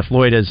reading, it says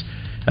Floyd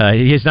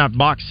he has not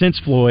boxed since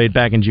Floyd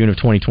back in June of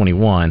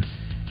 2021.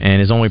 And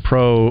his only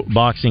pro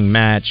boxing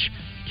match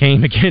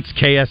came against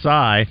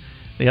KSI,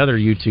 the other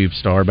YouTube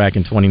star, back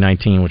in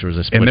 2019, which was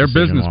a split and they're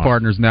decision business loss.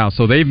 Partners now,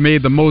 so they've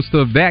made the most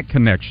of that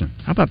connection.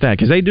 How about that?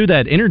 Because they do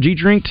that energy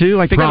drink, too.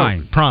 Like they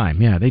Prime.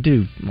 Prime, yeah. They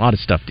do a lot of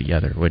stuff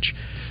together, which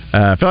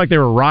I feel like they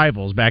were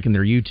rivals back in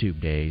their YouTube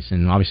days,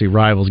 and obviously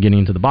rivals getting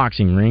into the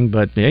boxing ring.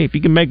 But, hey, if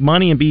you can make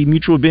money and be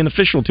mutually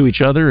beneficial to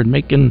each other and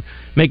making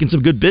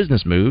some good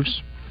business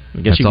moves, I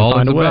guess you can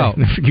find a way.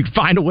 You can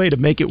find a way to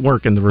make it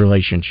work in the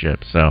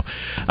relationship. So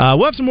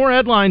we'll have some more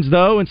headlines,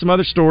 though, and some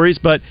other stories,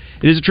 but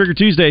it is a Trigger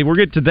Tuesday. We'll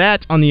get to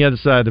that on the other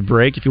side of the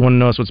break. If you want to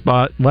know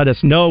let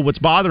us know what's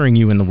bothering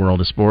you in the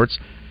world of sports,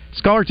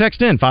 call or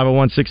text in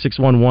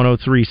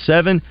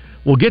 501-661-1037.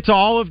 We'll get to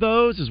all of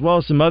those as well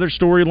as some other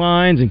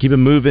storylines and keep it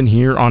moving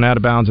here on Out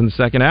of Bounds in the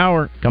second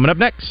hour. Coming up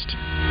next.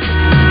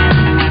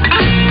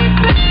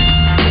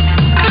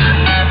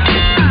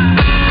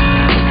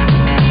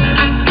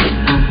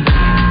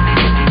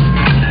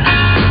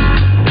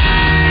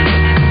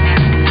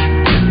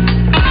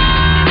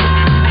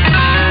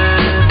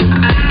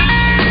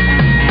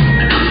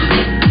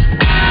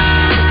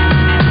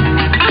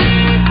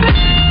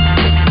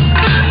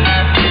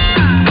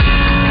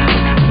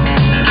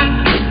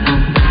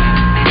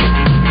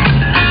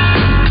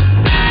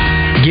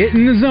 Get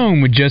in the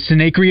zone with Justin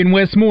Acree and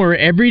Wes Moore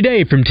every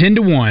day from 10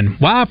 to 1,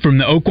 live from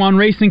the Oakwan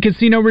Racing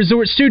Casino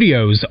Resort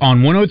Studios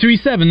on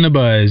 103.7 The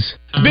Buzz.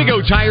 Big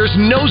O Tires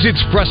knows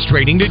it's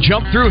frustrating to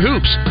jump through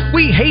hoops.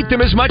 We hate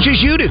them as much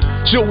as you do,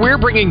 so we're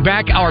bringing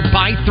back our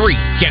buy 3,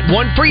 get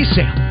 1 free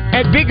sale.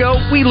 At Big O,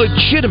 we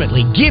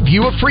legitimately give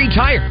you a free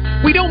tire.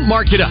 We don't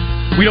mark it up.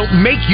 We don't make you